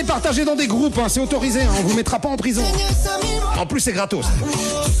pouvez même aller partager dans des groupes, hein. C'est autorisé, hein. On vous mettra pas en prison. En plus c'est gratos.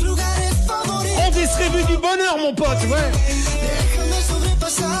 On distribue du bonheur mon pote, ouais. Déjame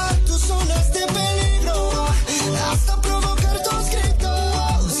sobrepasar tus zonas de peligro hasta provocar tus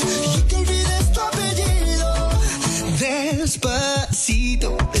gritos y que olvides tu apellido.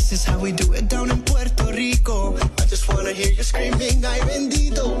 Despacito, this is how we do it down in Puerto Rico. I just wanna hear you screaming, ay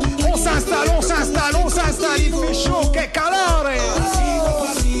bendito. On s'installe, on s'installe, on s'installe. Il fait chaud, que calore. Pasito,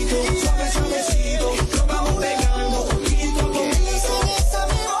 pasito, suave, suavecito, nos vamos pegando poquito, que le enseñes a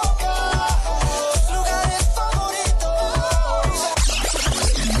mi boca tus lugares favoritos.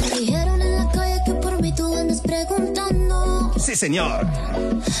 Me dijeron en la calle que por mí tú andas preguntando. Sí señor.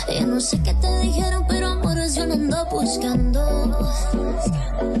 Yo no sé qué te dijeron, pero amores yo no ando buscando.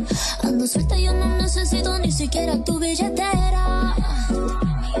 Ando suelta, yo no necesito ni siquiera tu billetera.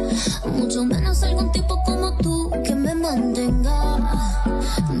 Mucho menos algún tipo como tú que me mantenga.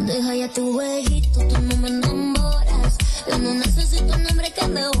 Deja ya tu jueguito, tú no me enamoras. Yo no necesito un hombre que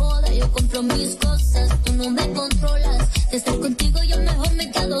me joda. Yo compro mis cosas, tú no me controlas. De estar contigo yo mejor me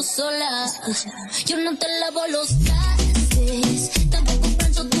quedo sola. Yo no te lavo los trastes, tampoco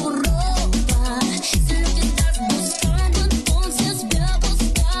plancho tu ropa. Si lo que estás buscando, entonces ve a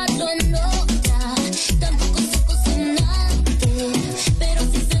buscarlo en otra. Tampoco sé cocinarte, pero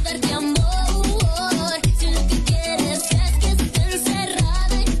sí sé darte amor. Si lo que quieres es que esté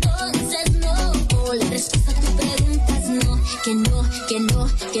encerrada, entonces no. La respuesta a tu pregunta es no, que no, que no,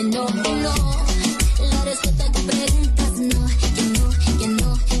 que no, que no. La respuesta a tu pregunta es no, que no, que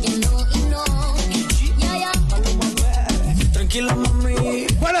no, que no y no. Ya, ya. Tranquila mami.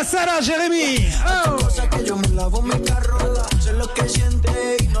 Voilà Sarah, Jérémy. Oh. Cosa que yo me lavo mi carro, sé lo que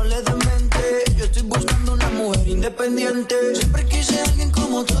siente y no le demente. Yo estoy buscando una mujer independiente. Siempre quise alguien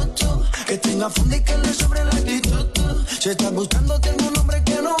como tú, que tenga fondo y que le sobre la actitud. Si estás buscando tengo un hombre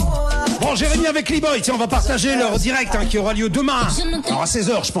que no joda. Bon, Jérémy avec Lee Boy, tiens, on va partager leur direct hein, qui aura lieu demain. Alors à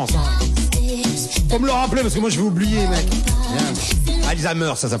 16h, je pense. Hein. Faut me le rappeler parce que moi je vais oublier, mec. Bien.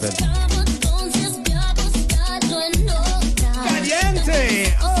 Alzheimer, ça s'appelle. Caliente.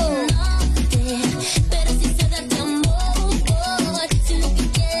 Oh.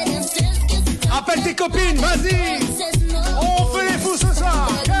 Appelle tes copines, vas-y. On fait les fous ce soir.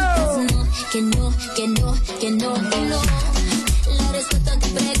 Go. Que no, que no, que no, que no. La respuesta a tu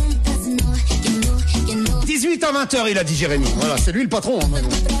pregunta es no, que no, que no. 18 à 20h, il a dit Jérémy. Voilà, c'est lui le patron. Hein,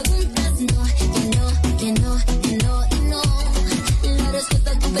 Preguntas no, que no, que no, que no, y no. La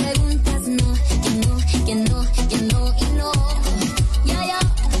respuesta a tu pregunta es no, que no, que no, que no, y no. Ya, ya.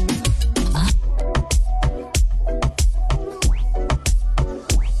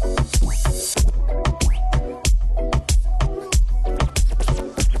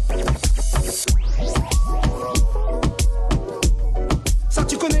 Ça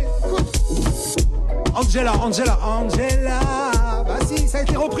tu connais. Angela, Angela, Angela. Vas-y, ça a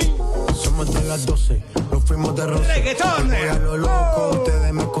été repris. Somos de las 12, los fuimos de roce. Reggaetón. Voy a lo loco,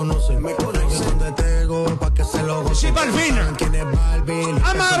 ustedes me conocen. Reggaetón de Tego, pa' que se lo gocen. Balvin. ¿Quién es Balvin?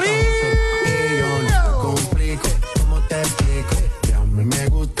 Amarí. Y yo no me complico, ¿cómo te explico? Que a mí me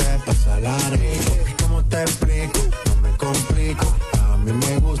gusta pasarla rico. ¿Cómo te explico? No me complico. A mí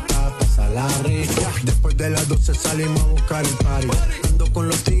me gusta pasarla rico. Después de las 12 salimos a buscar el party. Ando con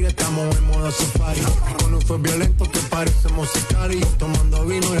los tigres, estamos en modo safari. Con un fue violento que parecemos sicarios. Tomando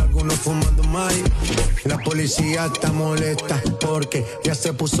vino y algunos fumando maíz. La policía está molesta porque ya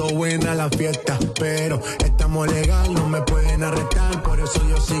se puso buena la fiesta. Pero estamos legal, no me pueden arrestar. Por eso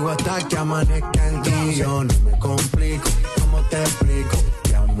yo sigo hasta que amanezca el día. Yo no me complico, ¿cómo te explico?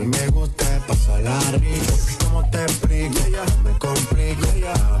 Que a mí me gusta pasarla rico. ¿Cómo te explico? No me complico,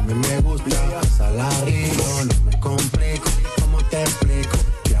 a mí me gusta pasarla rico. No me complico, ¿cómo te explico?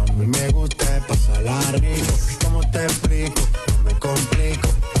 Que a mí me gusta pasarla rico. ¿Cómo te explico? No me complico,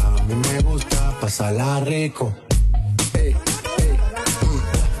 a mí me gusta pasarla rico. Hey, hey,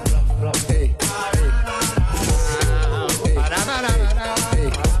 hey,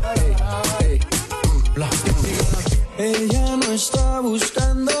 Ella no está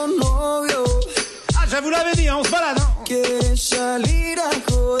buscando novio. Ah, je vous l'avais dit, on se balade, hein. Quiere salir a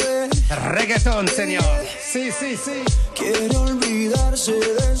joder. Reggaeton, señor. Sí, sí, sí. Quiere olvidarse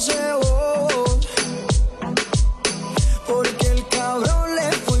de ese bobo. Porque el cabrón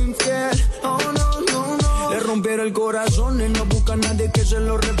le fue infiel. Oh, no, no, no. Le rompieron el corazón y no busca a nadie que se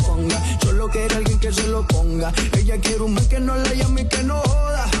lo reponga. Solo quiere alguien que se lo ponga. Ella quiere un man que no la llame y que no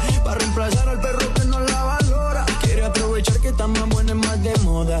joda. Para reemplazar al perro que no la valora. Quiere aprovechar que está más buena y más de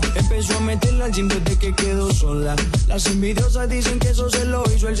moda. Empezó a meterla al gym desde que quedó sola. Las envidiosas dicen que eso se lo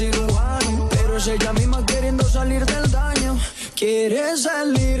hizo el cirujano. Pero es ella misma queriendo salir del daño. Quiere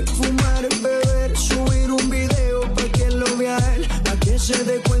salir, fumar, beber, subir un video pa' que lo vea él. Pa' que se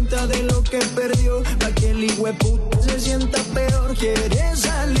dé cuenta de lo que perdió. Pa' que el hijueputa se sienta peor. Quiere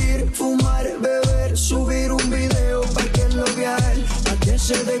salir, fumar, beber, subir un video pa' que lo vea él. Pa' que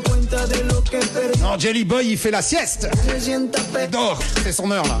se dé cuenta de lo que perdió. Non, Jelly Boy, il fait la sieste. Il dort, c'est son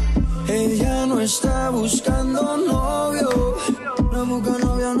heure là. Ella no está buscando novio. No busca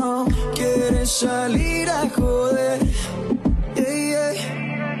novio, no. Quiere salir a joder. Yeah,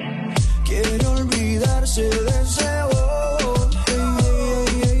 yeah. Quiere olvidarse de ese bobo. Yeah,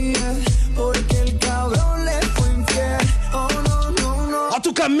 yeah, yeah. Porque el cabrón le fue infiel. Oh, no, no, no. En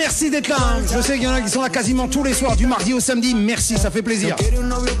tout cas, merci d'être là. Hein. Je sais qu'il y en a qui sont là quasiment tous les soirs, du mardi au samedi. Merci, ça fait plaisir.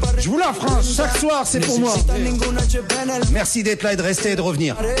 Je vous l'offre, hein. Chaque soir, c'est pour moi. Merci d'être là et de rester et de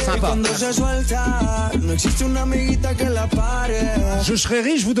revenir. Sympa. Je serai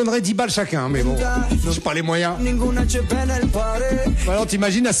riche, je vous donnerai 10 balles chacun. Mais bon, j'ai pas les moyens. Alors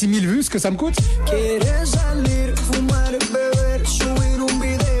t'imagines à 6000 vues ce que ça me coûte?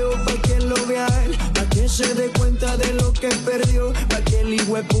 Se dé cuenta de lo que perdió, pa' que el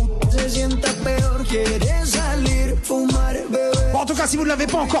hijueputa se sienta peor. Quiere salir, fumar, beber. Bon, en tout cas, si vous ne l'avez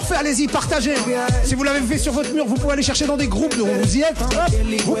pas encore fait, allez-y, partagez. Si vous l'avez fait sur votre mur, vous pouvez aller chercher dans des groupes où vous y êtes. Hein. Hop,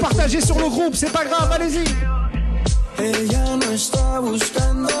 vous partagez sur le groupe, c'est pas grave, allez-y. Ella no está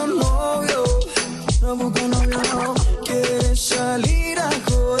buscando novio, no busca novio, no. Quiere salir a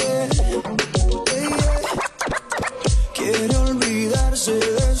joder. Quiere olvidarse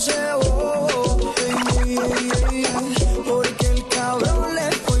de ese bobo. Porque el cabrón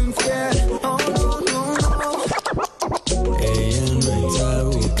le fue infiel. Oh, no, no, no. Ella no está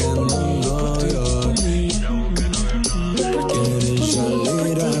buscando novio. Quiere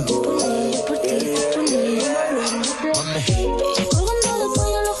salir a joder. Colgando del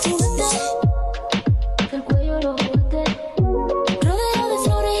cuello los juguetes. Del cuello los juguetes. Rodeado de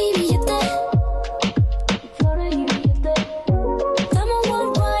flores y billetes. Flores y billetes. Estamos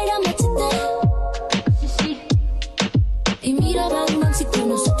worldwide a machete. Sí, sí. Y mira, Batman, si con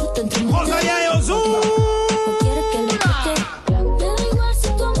nosotros te entramos. No quieres que lo quite. Me da igual si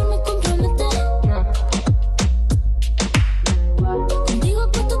tu amor me compromete. Contigo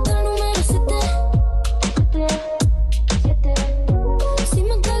puesto que número 7. Si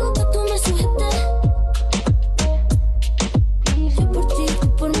me caigo que tú me sujetes. Yo por ti, tú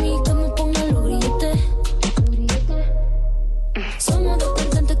por mí, que me pongan los grilletes. Somos dos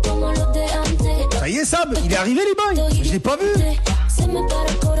cantantes como los de antes. Ça y est, Sab, il est arrivé les boys. Je l'ai pas vu. Se me para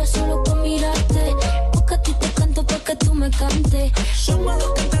el corazón solo con mirarte. Porque a ti te canto para que tú me cantes. Somos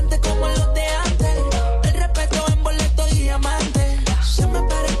dos cantantes como los de antes. El respeto en boleto y diamante. Se me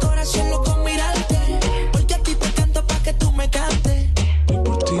para el corazón solo con mirarte. Porque a ti te canto para que tú me cantes. Yo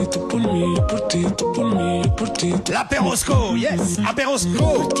por ti, tú por mí, yo por ti, tú por mí, yo por ti. L'Ape'Rosco, yes,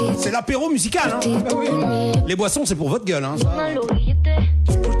 Ape'Rosco. C'est l'apéro musical. Hein. Bah oui. Les boissons, c'est pour votre gueule. Hein. Yo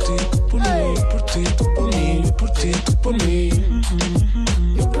por ti, tú por mí, yo por ti, tú por mí. ti, tú por mí.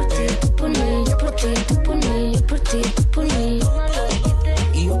 Yo por ti, tú por mí. Yo por ti, tú por mí. Yo por ti, tú por mí.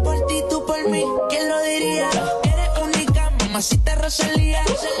 Y yo por ti, tú por mí, ¿quién lo diría? Eres única, mamacita Rosalía.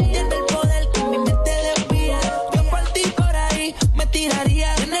 Tienes el poder que mi mente desvía. Yo por ti por ahí me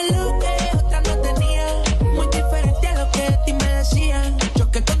tiraría. Tienes lo que otra no tenía. Muy diferente a lo que de ti me decían.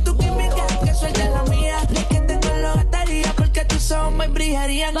 Choque con tu química, que suelte la mía. Lo que tengo lo gastaría porque tus ojos me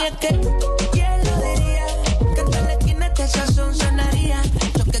brillarían. Y es que, ¿quién lo diría? Que en la esquina este sazón sonaría.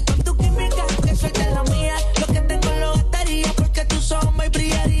 Choque con tu química, que suelte la mía. Lo que tengo lo gastaría porque tus ojos me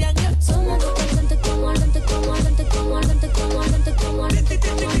brillarían. Somos cantante como lente, como lente, como lente, como lente, como lente,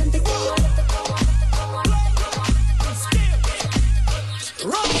 como lente, como lente,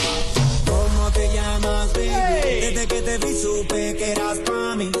 ¿Cómo te llamas, baby? Desde que te vi supe que eras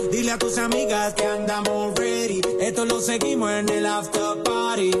pa' mí. Dile a tus amigas que andamos ready. Esto lo seguimos en el after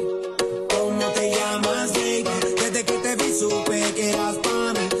party. ¿Cómo te llamas, baby? Desde que te vi supe que eras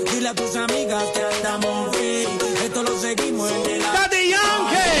pa' mí. Dile a tus amigas que andamos ready. Esto lo seguimos en el after Daddy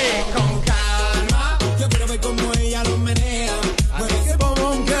Yankee. Con calma, yo quiero ver cómo ella lo menea. Mueve ese boom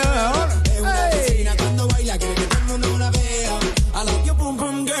boom girl. Es una asesina cuando baila, quiere que todo el mundo la vea. I like your boom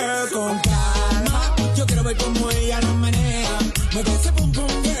boom girl. Con calma, yo quiero ver cómo ella lo menea. Mueve ese boom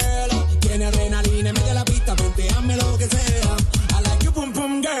boom girl. Tiene adrenalina en medio de la pista, ponteame lo que sea. I like your boom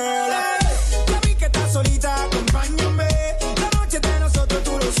boom girl. Ya vi que estás solita, acompáñame. La noche de nosotros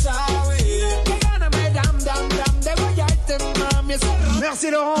tú lo sabes. Que gana me dam dam dam de guayarte, mami.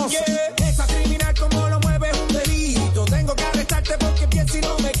 Merci Laurence. Yeah, esa criminal como lo mueve es un delito. Tengo que arrestarte porque pienso y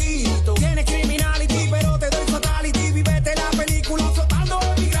no me quito. Tienes criminality, pero te doy fatality. Vivete la película flotando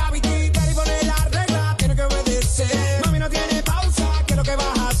en mi gravity. Pero y poner la regla, tienes que obedecer. Mami, no tiene pausa, ¿qué es lo que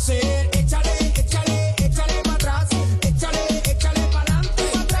vas a hacer? Échale, échale, échale para atrás. Échale, échale para adelante.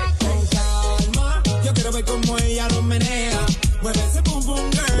 Con calma, yo quiero ver cómo ella lo menea. Mueve ese boom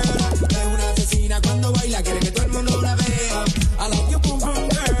boom girl. Es una asesina cuando baila, quiere que todo el mundo la vea. I like your boom boom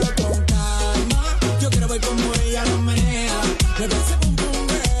girl. Con calma, yo quiero ver cómo ella lo menea. Mueve ese boom boom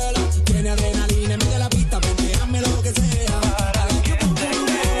girl. Tiene adrenalina en medio de la pista, ponteame lo que sea. I like your boom boom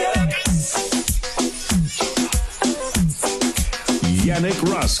girl. Yannick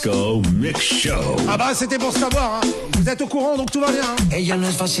Roscoe Mix Show. Ah bah c'était pour savoir, hein. Vous êtes au courant donc tout va bien. Hein. Ella no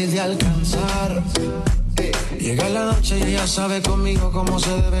es fácil de alcanzar. Llega la noche y ella sabe conmigo cómo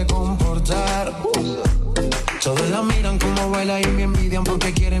se debe comportar. Todos la miran como baila y me envidian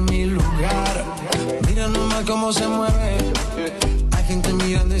porque quieren mi lugar. Mira nomás cómo se mueve. Hay gente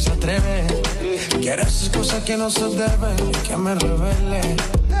mirando y se atreve. Quiere hacer cosas que no se deben, que me revele.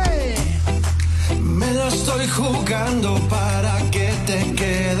 Me la estoy jugando para que te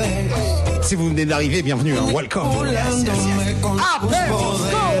quedes. Si vous venez d'arriver, bienvenue, hein. Welcome. Ape'Rosco.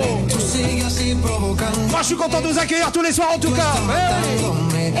 Moi je suis content de vous accueillir tous les soirs en tout cas.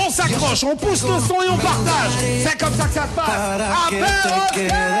 Hey. On s'accroche, on pousse le son et on partage. C'est comme ça que ça se passe. Ape'Rosco.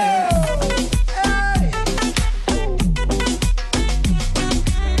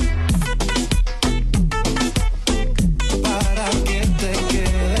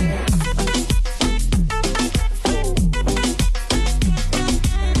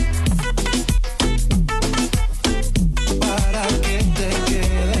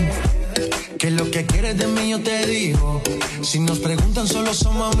 Si nos preguntan solo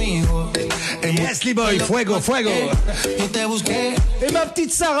somos amigos. Yes les boys, fuego, fuego. Yo te busqué. Et ma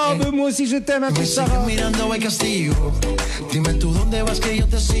petite Sarah, moi aussi je t'aime, ma petite Sarah. Mirando el castigo. Dime tú dónde vas que yo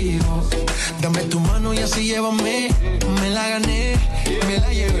te sigo. Dame tu mano y así llévame. Me la gané, me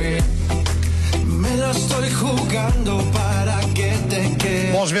la llevé. Me la estoy jugando para que te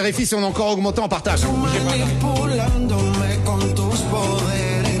quede. Bon, je vérifie si on a encore augmenté en partage. Manipulándome con tus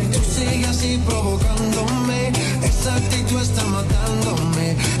poderes. Tú sigues así provocándome. Esa actitud está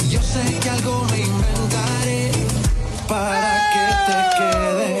matándome. Yo sé que algo me inventaré para que te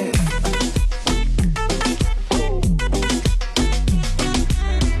quede.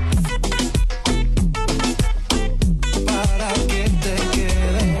 Para que te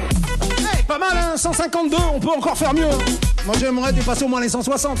quede. Hey, pas mal hein, 152, on peut encore faire mieux. Moi j'aimerais dépasser au moins les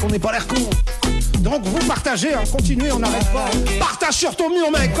 160, on n'est pas l'air con. Donc vous partagez, hein, continuez, on n'arrête pas. Partage sur ton mur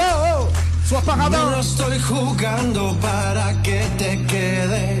mec, oh, oh. Sois paradin. Me lo estoy jugando para que te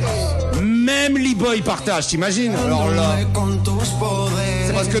quedes. Même l'e-boy partage, t'imagines? Alors là,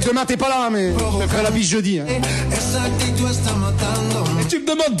 c'est parce que demain t'es pas là, mais je te ferai la bise jeudi. Hein. Et tu me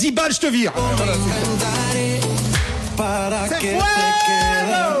demandes 10 balles, je te vire. C'est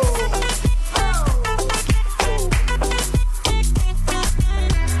fuego!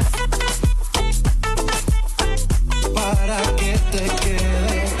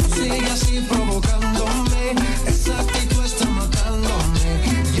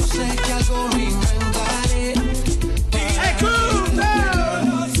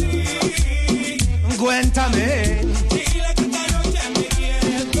 Cuéntame. Dile que esta noche me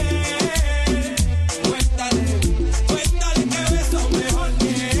quieres ver. Cuéntale, cuéntale que beso mejor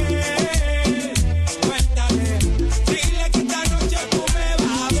que él. Cuéntale, dile que esta noche tú me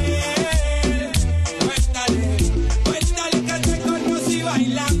vas a ver. Cuéntale, cuéntale que te conocí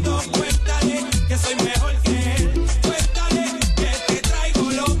bailando. Cuéntale que soy mejor que él. Cuéntale que te traigo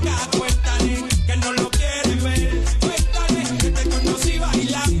loca. Cuéntale que no lo quieres ver. Cuéntale que te conocí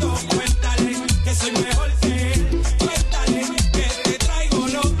bailando. Cuéntale que soy mejor que él. Cuéntale que te traigo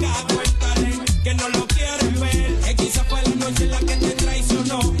loca. Cuéntale que no lo quieres ver. Que quizá fue la noche en la que te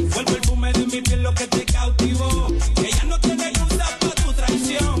traicionó. Fue el perfume de mi piel lo que te cautivó. Que ya no tiene excusa para tu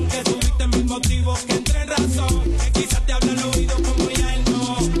traición. Que tuviste mil motivos que entré en razón. Que quizás te habla al oído como ya él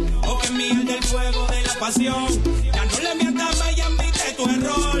no. O que miel del fuego de la pasión. Ya no le mientas más y admite tu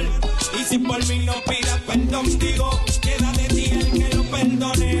error. Y si por mí no pidas perdón, digo, queda de ti el que lo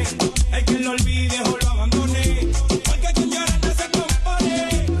perdone. El que lo olvide o lo abandone. Porque quien llora no se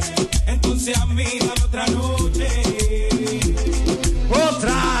compone. Entonces a mí dame otra noche.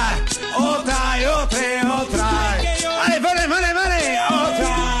 Otra. Allez, venez.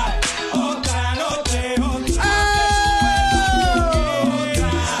 Otra. Otra noche, otra.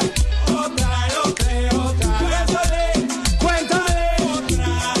 Otra noche. Cuéntame.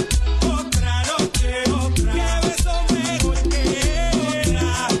 Otra noche, otra. Que beso mejor que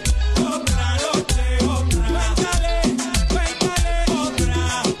era. Otra noche, otra. Cuéntale.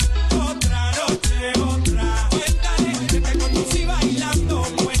 Otra noche, otra. Cuéntale que te conocí bailando.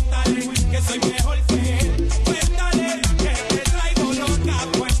 Cuéntale que soy mejor que él. Cuéntale que te traigo loca.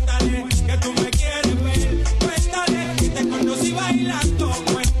 Cuéntale que tú me quieres ver. Cuéntale que te conocí bailando.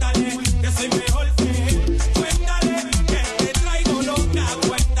 Cuéntale que soy mejor que él. Cuéntale que te traigo loca.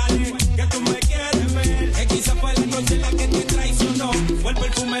 Cuéntale que tú me quieres ver. Que quizá fue la noche en la que te traicionó. Fue el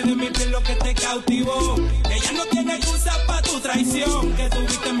perfume de mi piel lo que te cautivó. Que ya no tiene excusa para tu traición. Que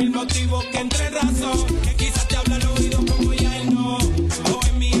tuviste mil motivos que entré en razón. Que quizás te habla al oído como ya él no. O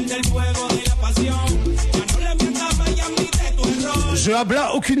en miel del fuego de la pasión. Ya no le mientas más y admite tu error. Je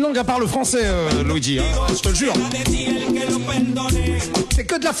habla aucune langue à part le français, Luigi. Hein, je te le jure. Queda de ti el que lo perdone. C'est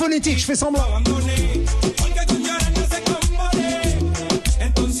que de la phonétique, je fais semblant. Abandoné, porque tu llorar no se compone.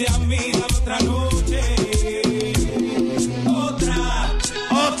 Entonces a mí dame otra noche. Otra.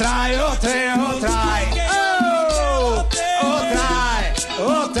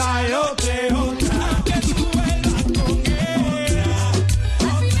 Que tú vuelvas con ella.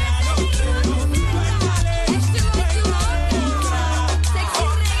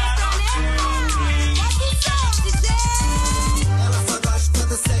 Ela só gosta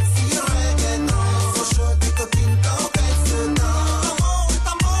de sexy e reggaeton. Sou show de coquinho com o peito não.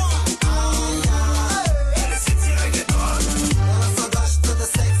 Amor, ai, ai. Ela é sexy reggaeton. Ela só gosta de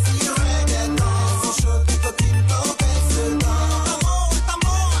sexy e reggaeton. Sou show de coquinho com o peito não.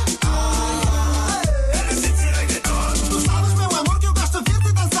 Amor, ai, ai. Ela é sexy reggaeton. Tu sabes, meu amor, que eu gosto de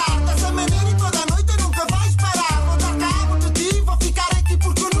ver-te dançar. Dessa maneira e toda a noite nunca vais parar. Vou dar cabo de ti, vou ficar aqui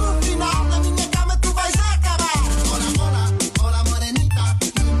porque no final da minha cama tu vais acabar. Hola, morenita,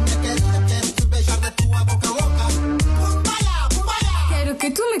 minha querida, quero te beijar na tua boca louca. Bumbaya. Quero que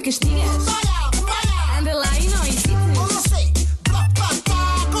tu me castigues. Bumbaya. Anda lá e não hesites. Oh, não sei, drop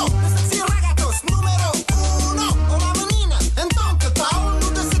pataco. Sexy reggaeton, número 1. Olá, menina, então que tal? No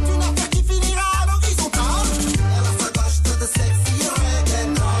desce-te na festa e finirá no horizontal. Ela só gosta de sexy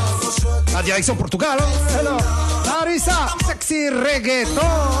reggaeton. Sou show de La direction Portugal. Hein. Alors, Larissa, sexy reggaeton.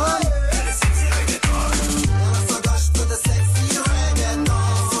 Ela só gosta de sexy reggaeton.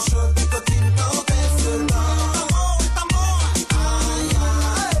 Sou show de coquinho com o peito não. Amor, ai,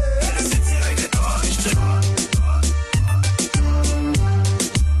 ai. Ela é sexy reggaeton.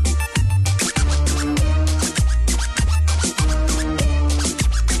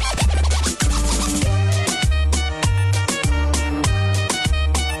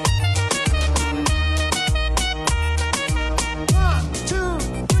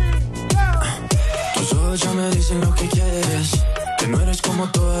 Tus ojos ya me dicen lo que quieres. Que no eres como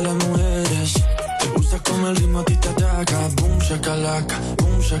todas las mujeres. Te gusta como el ritmo a ti te ataca. Boom, shakalaka,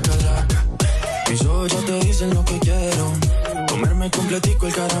 boom, shakalaka. Mis ojos ya te dicen lo que quiero. Comerme completico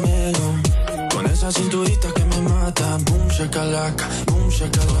el caramelo. Con esa cinturita que me mata. Boom, shakalaka, boom,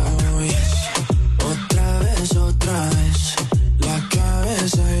 shakalaka. Oh, yes. Otra vez. La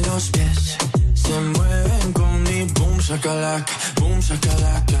cabeza y los pies se mueven con mi boom, shakalaka,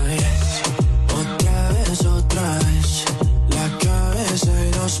 yes. Otra vez. La cabeza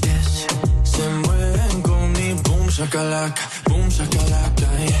y los pies se mueven con mi boom, shakalaka,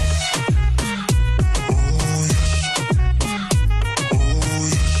 yes.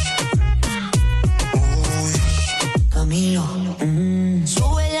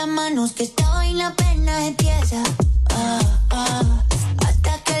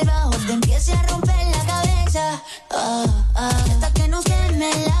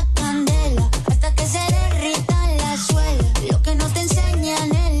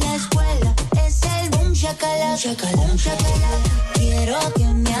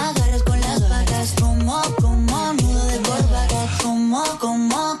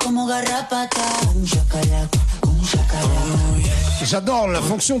 como garrapata. Boom shakalaka, boom shakalaka. J'adore la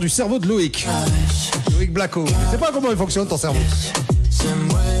fonction du cerveau de Loïc. Loïc Blacko. Je sais pas comment il fonctionne ton cerveau.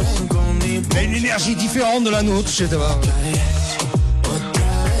 Il a une énergie différente de la nôtre, je sais pas.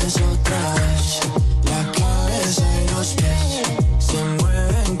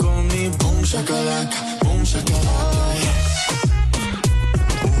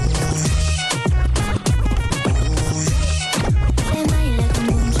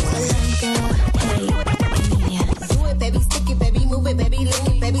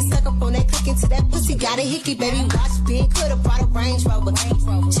 To that pussy, got a hickey, baby. Watch big, coulda brought a Range Rover.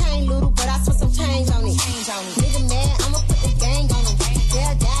 Chain little, but I spent some change on it. Nigga mad, I'ma put the gang on him.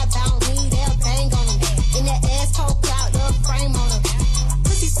 They'll die about me, they'll bang on him. In that ass poke out the frame on him.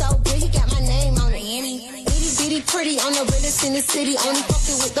 Pussy so good, he got my name on it. Itty bitty pretty, on the realest in the city. Only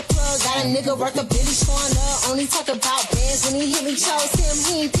fucking with the plug, got a nigga worth a billy showing up. Only talk about bands when he hit me, chose him,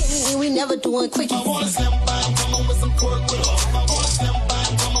 he ain't pick me, and we never doing quickie. I wanna slam by, come with some pork with her. I wanna slam by,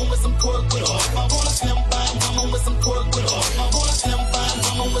 come with some pork with her. I wanna slam by, come with some pork with her. I wanna slam by,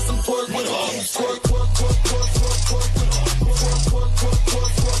 come with some pork with her. Pork, pork, pork, pork, pork, pork with her. Pork, pork, pork,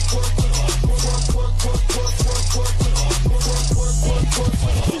 pork, pork, pork with her. Pork, pork, pork, pork, pork, pork with her. Pork, pork, pork, pork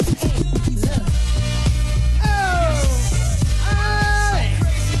with her.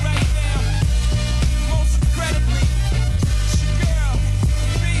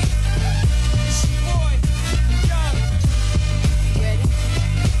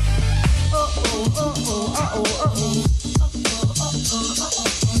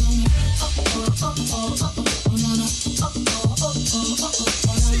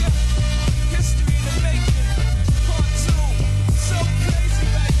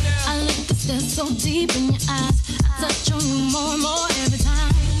 So deep in your eyes, I touch on you more and more every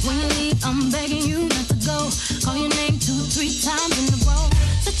time. When you leave, I'm begging you not to go. Call your name 2-3 times in a row.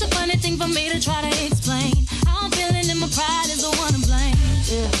 Such a funny thing for me to try to explain. How I'm feeling and my pride is the one to blame.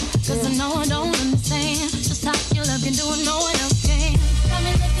 Yeah, cause I know I don't understand just how your love can do it, no one else can. Got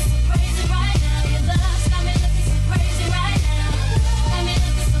me looking so crazy right now. Your love got me looking so crazy right now. Got me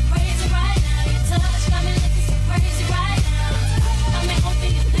looking so crazy right now. Your touch got me looking so crazy right now. Got me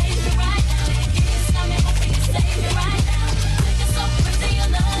hoping you pay me right now. Got me hoping you save me right now. Looking so crazy, your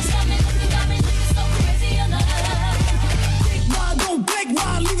love got me looking so crazy, your love. Why don't break,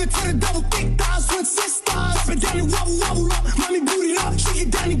 why leave it to the double thick thighs with sisters? Drop it down and wobble, wobble up. Mommy boot it up, shake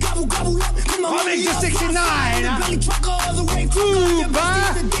it down and gobble, gobble up. Put my money up, 69. Belly trucker, the way trucker.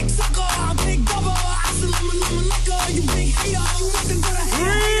 The dick sucker, big double. I still love my liquor. You big hater, you nothing but a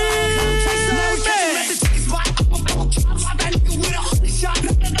hater. Now we can't let the tickets buy. Drop that nigga with a hook shot.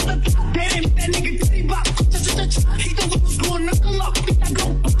 Damn, that nigga titty bop. He don't know what's going on. Knuckle up, I go.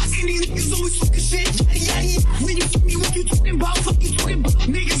 And these niggas always talking shit. Yeah, yeah. When you see me, what you talking about? Fuck you talking about?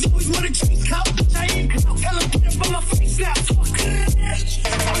 Niggas always wanna chase clout. I ain't clout. Tell them get up on my face now. Fuck it.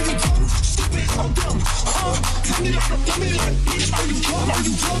 Are you dumb? Stupid or dumb? Tell me like, bitch. Are you dumb? Are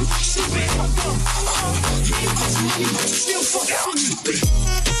you dumb? Stupid or dumb? Yeah, you got some money, but you still fucking hungry.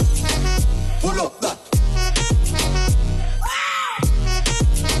 Pull up that.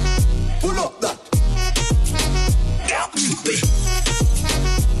 Pull up that.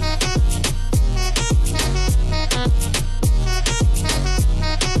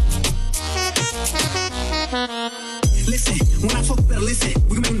 Listen, when I talk, better listen.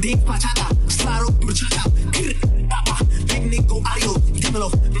 We can make them dance, bachata, slide up, bachata. Big nigga, go audio, dímelo,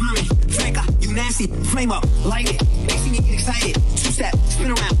 mami, Franca, you nasty, flame up, light it, makes me get excited. Two step,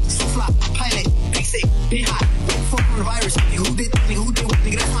 spin around, so fly, pilot, base it, been hot, fuck on the virus. Nigga, who did,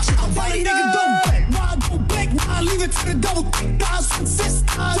 nigga, that's my shit. I'm fighting, nigga, don't break, why don't break, why leave it to the double thick thighs with sisters.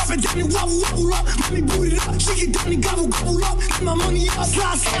 Drop it down and wobble, wobble up, mommy boot it up, shake it down and gobble, gobble up. Get my money up,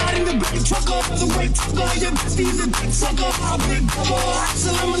 slide in the back trucker, the way trucker, your bestie is a dick sucker. I'm big double,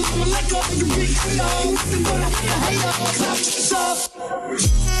 so I'm a liquor, you big hater, nothing but a hater, clap yourself.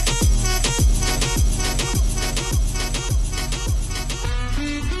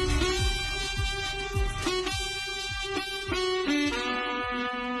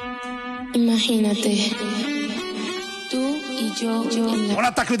 Imagínate, tú y yo en la... On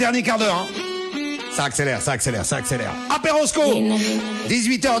attaque le dernier quart d'heure. Hein. Ça accélère, ça accélère, ça accélère. Ape'Rosco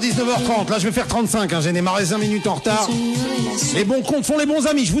 18h, 19h30. Là, je vais faire 35. Hein. J'ai démarré 5 minutes en retard. Les bons comptes font les bons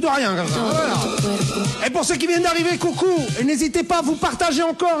amis. Je vous dois rien. Comme ça. Voilà. Et pour ceux qui viennent d'arriver, coucou. Et n'hésitez pas à vous partager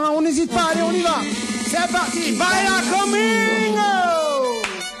encore. Hein. On n'hésite pas. Allez, on y va. C'est parti. Baila conmigo.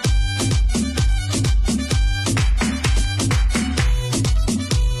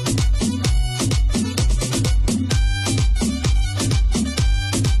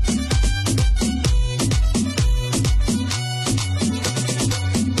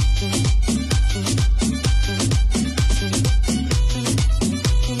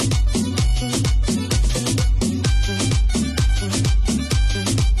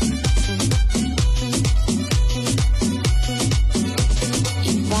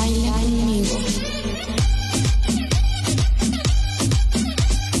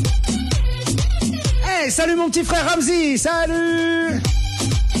 salut mon petit frère Ramzi, salut.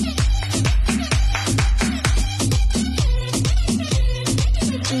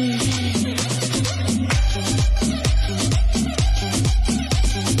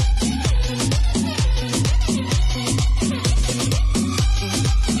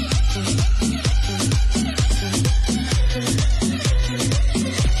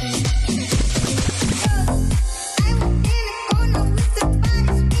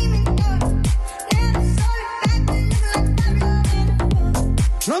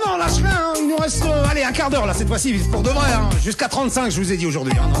 Allez, un quart d'heure là cette fois-ci pour de vrai hein. Jusqu'à 35 je vous ai dit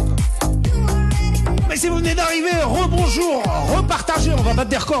aujourd'hui hein, mais si vous venez d'arriver, rebonjour, repartagez, on va battre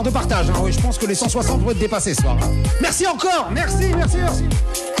des records de partage hein. Oui, je pense que les 160 vont être dépassés ce soir hein. Merci encore, merci.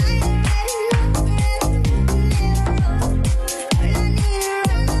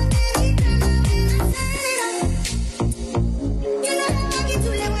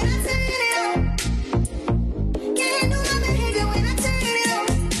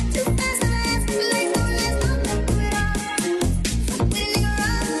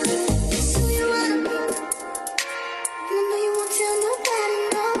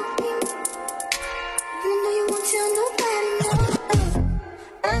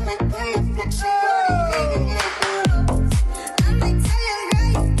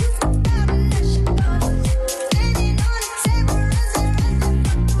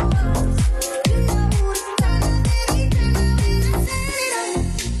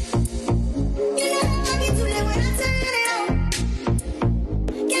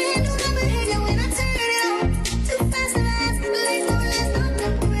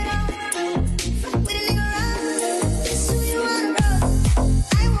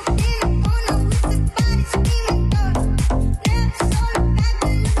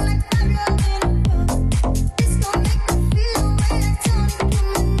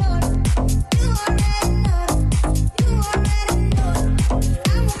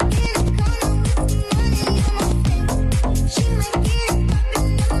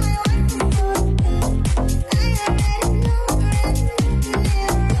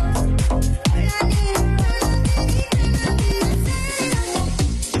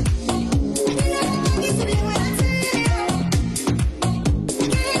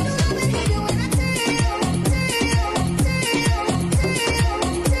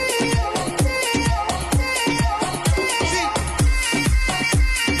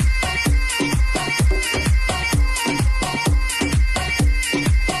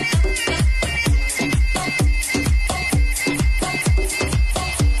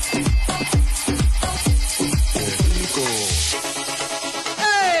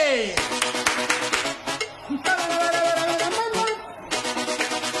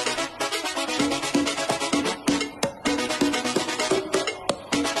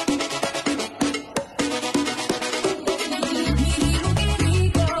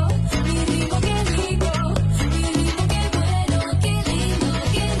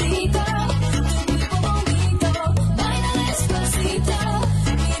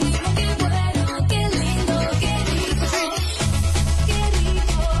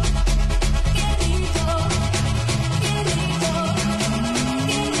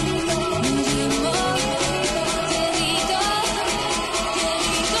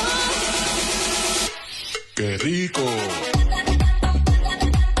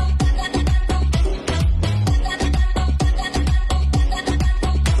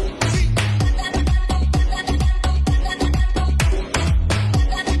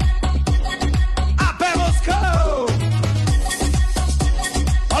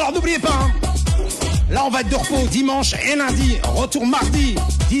 de repos dimanche et lundi. Retour mardi,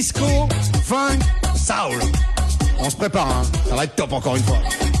 disco, funk, soul. On se prépare, hein. Ça va être top encore une fois.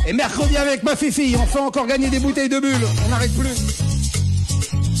 Et mercredi avec ma fifi, on fait encore gagner des bouteilles de bulles. On n'arrête plus.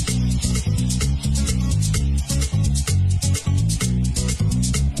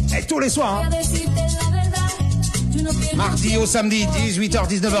 Et tous les soirs, hein. Mardi au samedi, 18h,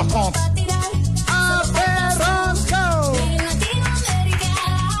 19h30. Ape'Rosco.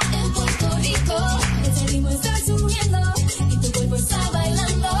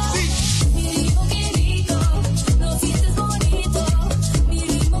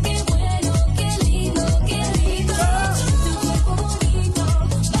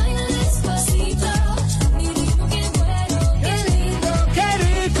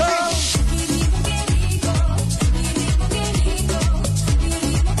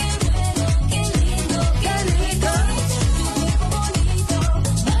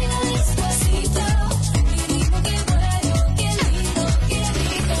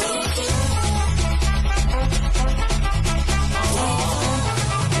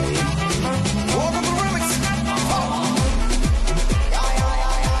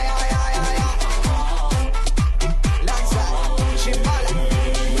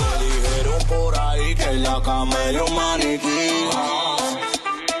 camello maniquí.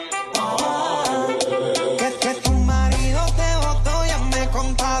 Que tu marido te botó, ya me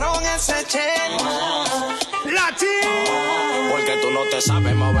contaron ese chen. Porque tú no te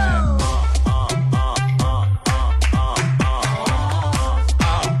sabes mover.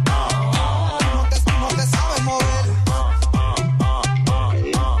 No te sabes mover.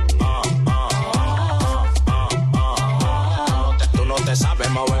 Tú no te sabes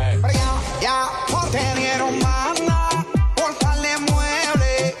mover. Ya, te dieron banda por darle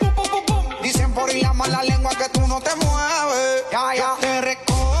mueble. Dicen por ir la mala lengua que tú no te mueves. Ya, te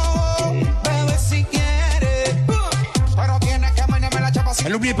recojo, bebé, si quieres. Pero tienes que menearme la chapa. Et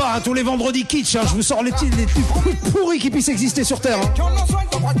n'oubliez pas, hein, tous les vendredis kitsch, hein, je vous sors les titres les plus pourris qui puissent exister sur Terre. Hein.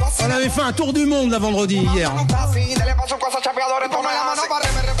 On avait fait un tour du monde la vendredi hier. Dale paso cosas chapeadores, toma la mano para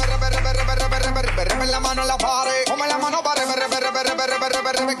la mano en la pared. Toma la mano para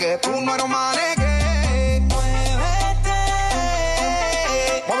que tú no eres un maneque.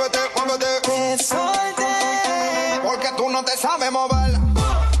 Muévete, muévete. Te solté. Porque tú no te sabes mover.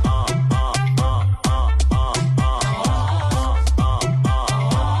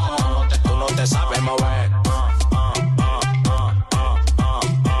 Tú no te sabes mover.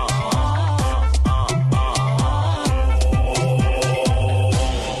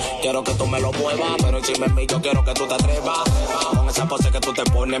 Quiero que tú me lo muevas, pero encima de mí yo quiero que tú te atrevas. Con esa pose que tú te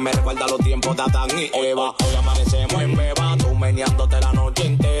pones me recuerda los tiempos de Adán y Eva. Hoy amanecemos en beba, tú meneándote la noche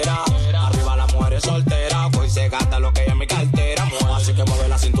entera. Arriba las mujeres solteras, pues se gasta lo que hay en mi cartera. Así que mueve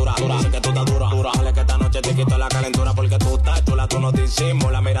la cintura, sé que tú estás dura. Dale que esta noche te quito la calentura porque tú estás chula, tú no te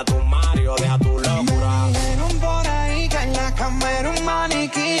disimulas. Mira tu Mario, deja tu locura. Me dijeron por ahí que en la cama era un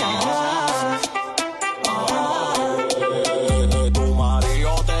maniquí. Tu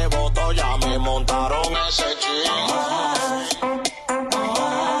marido te botó, ya me montaron ese ching.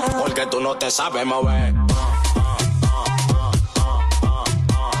 Porque tú no te sabes mover. No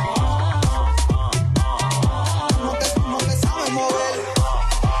te sabes mover.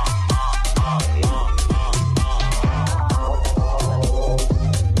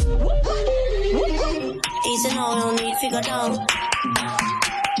 Easy no, no need to go down.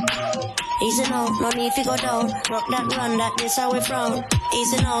 Easy no, no need to go down. Rock that run, that this how we from.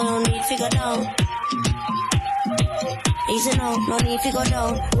 Easy no, no need to go down. Easy no, no need to go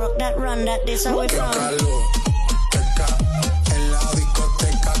down. Rock that run, that this how we from. En la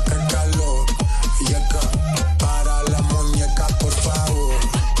discoteca, que calor. Y acá, para la muñeca, por favor.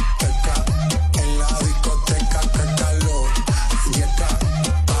 Acá, en la discoteca, que calor. Y acá,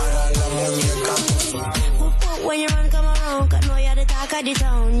 para la muñeca. When you run, come around, cause know you're the talk of the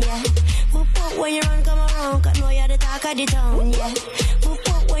town, yeah. When you run, come around, cause know you're the talk of the town, yeah.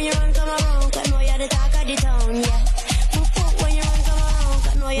 When you run, come around, cause know you're the talk of the town, yeah. When you run, come around,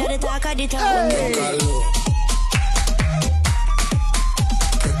 cause know you're the talk of the town, yeah.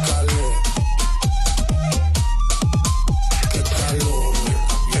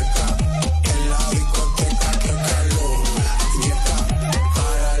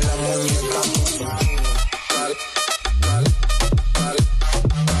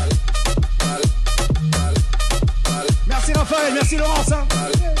 Merci Raphaël, merci Laurence. Hein.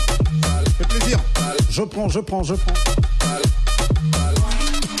 Ça fait plaisir. Je prends.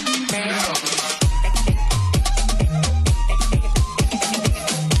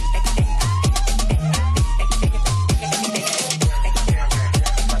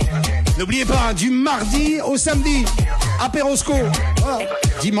 N'oubliez pas, hein, du mardi au samedi, Ape'Rosco. Voilà.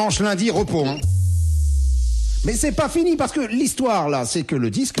 Dimanche, lundi, repos. Hein. Mais c'est pas fini parce que l'histoire là, c'est que le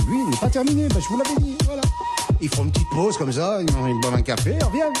disque, lui, n'est pas terminé. Ben, je vous l'avais dit, voilà. Ils font une petite pause comme ça, ils boivent un café, ils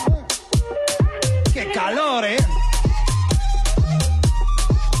reviennent. Ouais. Que calor, eh?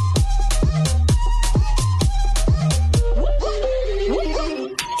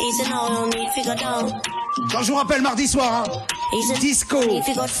 Quand je vous rappelle mardi soir, hein, disco,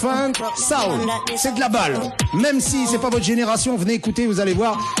 funk, soul, c'est de la balle. Même si c'est pas votre génération, venez écouter, vous allez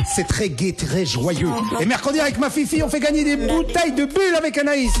voir, c'est très gai, très joyeux. Et mercredi avec ma fifi, on fait gagner des bouteilles de bulles avec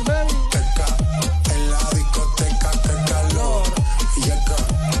Anaïs.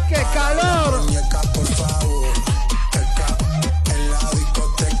 Que calor!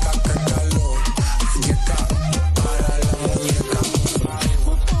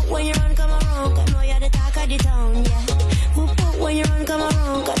 When you run, come around, cause know you're the talk of the town, yeah. When you run, come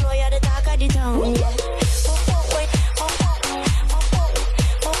around, cause know you're the talk of the town, yeah.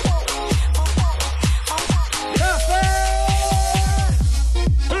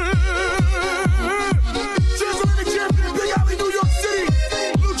 Champion, Big Alley, New York City.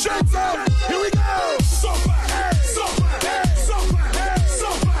 Blue Chains out.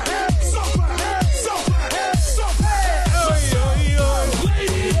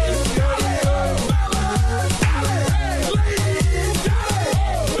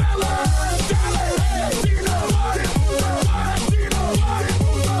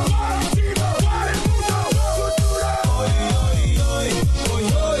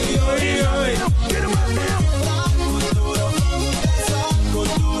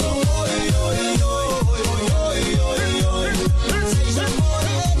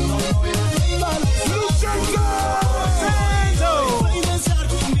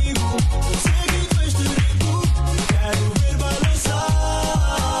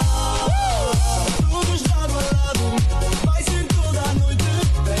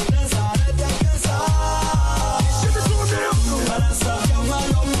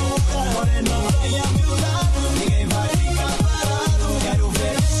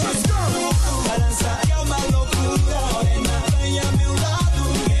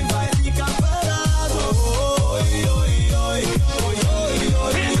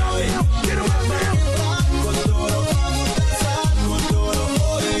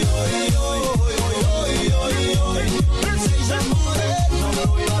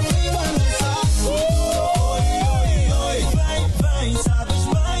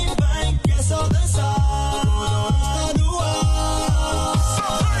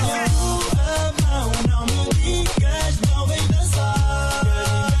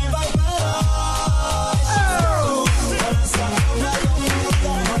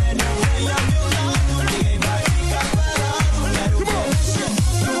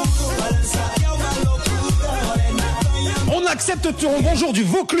 retour. Bonjour du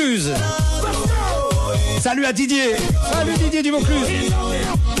Vaucluse. Salut à Didier. Salut Didier du Vaucluse.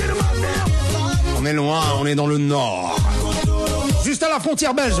 On est loin, on est dans le nord. Juste à la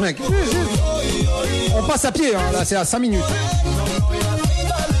frontière belge, mec. On passe à pied, hein. Là c'est à 5 minutes.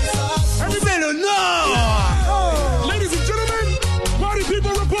 Mais le nord. Ladies and gentlemen, party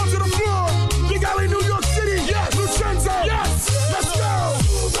people report to the floor. Big Alley, New York City, yes. Lucenza, yes. Let's go.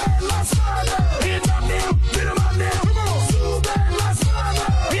 Super Las Vegas. Hit up now, hit 'em up now. Come on. Super Las Vegas.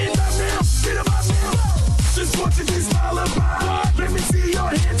 Hit up now, hit 'em up now. Just Portuguese lullaby. Let me see your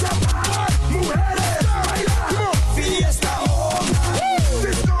hands up high. Move ahead, right up. Come on. Fiesta all night.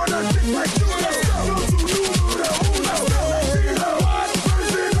 This gonna stick like you. Let's go. Go to Lula, Hula, Latino. What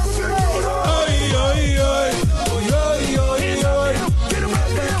version of the Lula?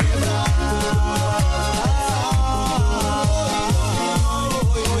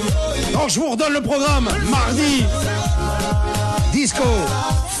 Donc je vous redonne le programme. Mardi, disco,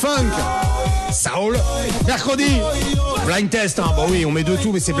 funk, soul. Mercredi, blind test. Hein. Bon oui, on met de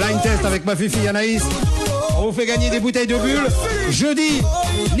tout, mais c'est blind test avec ma fifi Anaïs. On vous fait gagner des bouteilles de bulles. Jeudi,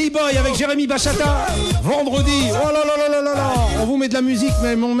 Lee-Boy avec Jérémy Bachata. Vendredi, oh là là là là là là, on vous met de la musique,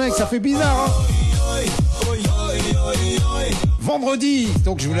 mais mon mec, ça fait bizarre. Hein. Vendredi,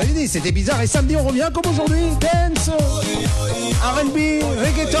 donc je vous l'avais dit, c'était bizarre. Et samedi, on revient comme aujourd'hui. Dance, R&B,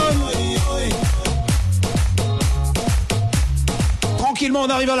 reggaeton. Tranquillement, on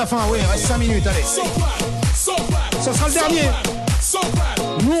arrive à la fin. Oui, il reste 5 minutes, allez. Ça sera le dernier.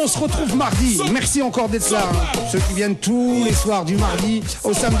 Nous, on se retrouve mardi. Merci encore d'être là. Hein. Ceux qui viennent tous les soirs du mardi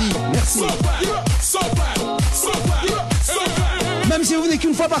au samedi. Merci. Même si vous venez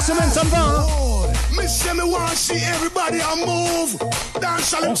qu'une fois par semaine, ça me va. Hein.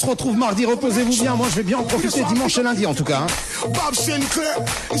 On se retrouve mardi, reposez-vous bien. Moi, je vais bien en profiter dimanche et lundi, en tout cas. Hein.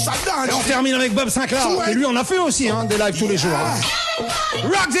 Et on termine avec Bob Sinclair. Et lui, on a fait aussi hein, des lives tous les jours. Hein.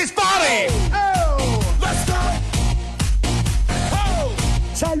 Rock this party!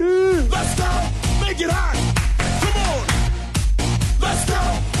 Salut! Let's go! Make it hot! Come on! Let's go!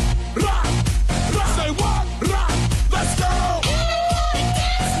 Rock! Rock! Say what? Rock! Let's go!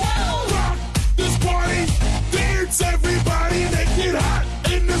 Rock this party! Dance everybody! Make it hot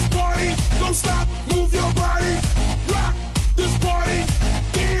in this party! Don't stop! Move your body! Rock this party!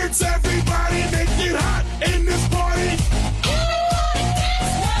 Dance everybody! Make it hot in this party!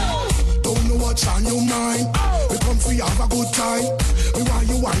 Don't know what's on your mind. We come for you, have a good time.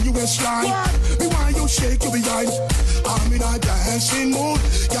 Me want you waistline. Me want you shake your behind. I'm in a dancing mood,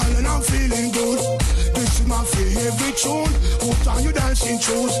 girl, and I'm feeling good. This is my favorite tune. Put on your dancing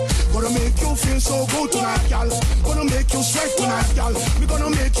shoes. Gonna make you feel so good tonight, girl. Gonna make you sweat tonight, girl. We gonna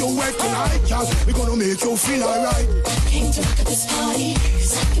make you wet tonight, girl. We gonna make you feel alright. I came to rock at this party,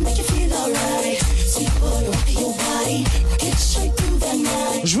 'cause I can make you feel alright. Sweet boy, rock your body. Get straight through the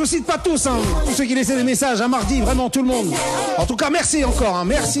night. Je vous cite pas tous, hein, tous ceux qui laissaient des messages, à mardi, vraiment tout le monde. En tout cas, merci encore, hein.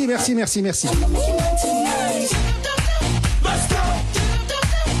 Merci, merci, merci, merci.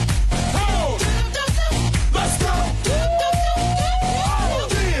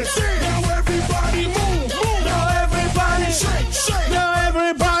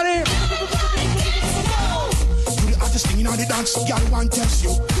 Girl, one test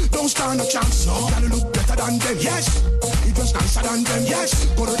you, don't stand a chance. Girl, look better than them, yes. You just nicer than them, yes.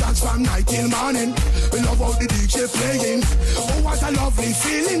 Gonna dance from night till morning. We love how the DJ playing. Oh, what a lovely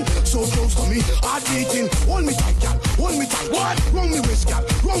feeling. So close to me, heart beating. Hold me tight, girl, hold me tight. What? Run me wrist, girl,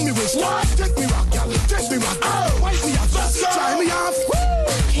 run me wrist. What? Take me rock, girl, take me rock. Oh, wipe me off, try me off.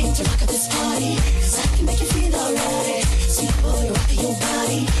 I came to rock at this party, 'cause I can make you feel alright. Sweet boy, rock your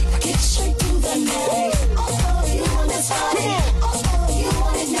body, rock it straight through the night. Oh, you want this party?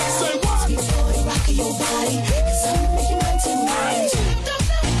 Say what? Sweet boy, rock your body, 'cause I'm making mine tonight.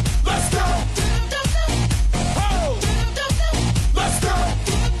 Let's go. Oh. Let's go.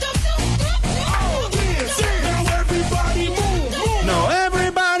 Oh, yeah. Now everybody move, move. No,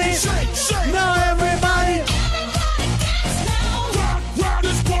 everybody. Shake, shake. No, everybody. Rock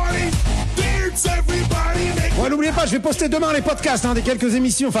this party. Dance everybody. Ouais, n'oubliez pas, je vais poster demain les podcasts hein, des quelques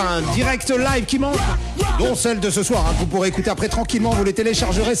émissions, enfin un direct live qui manque, dont celle de ce soir, hein, que vous pourrez écouter après tranquillement, vous les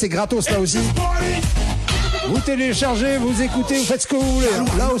téléchargerez, c'est gratos là aussi. Vous téléchargez, vous écoutez, vous faites ce que vous voulez. Hein.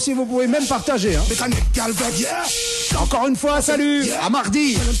 Là aussi, vous pouvez même partager. Hein. Encore une fois, salut, à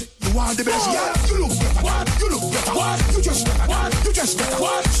mardi.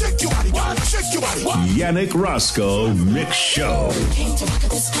 Yannick Roscoe Mix Show.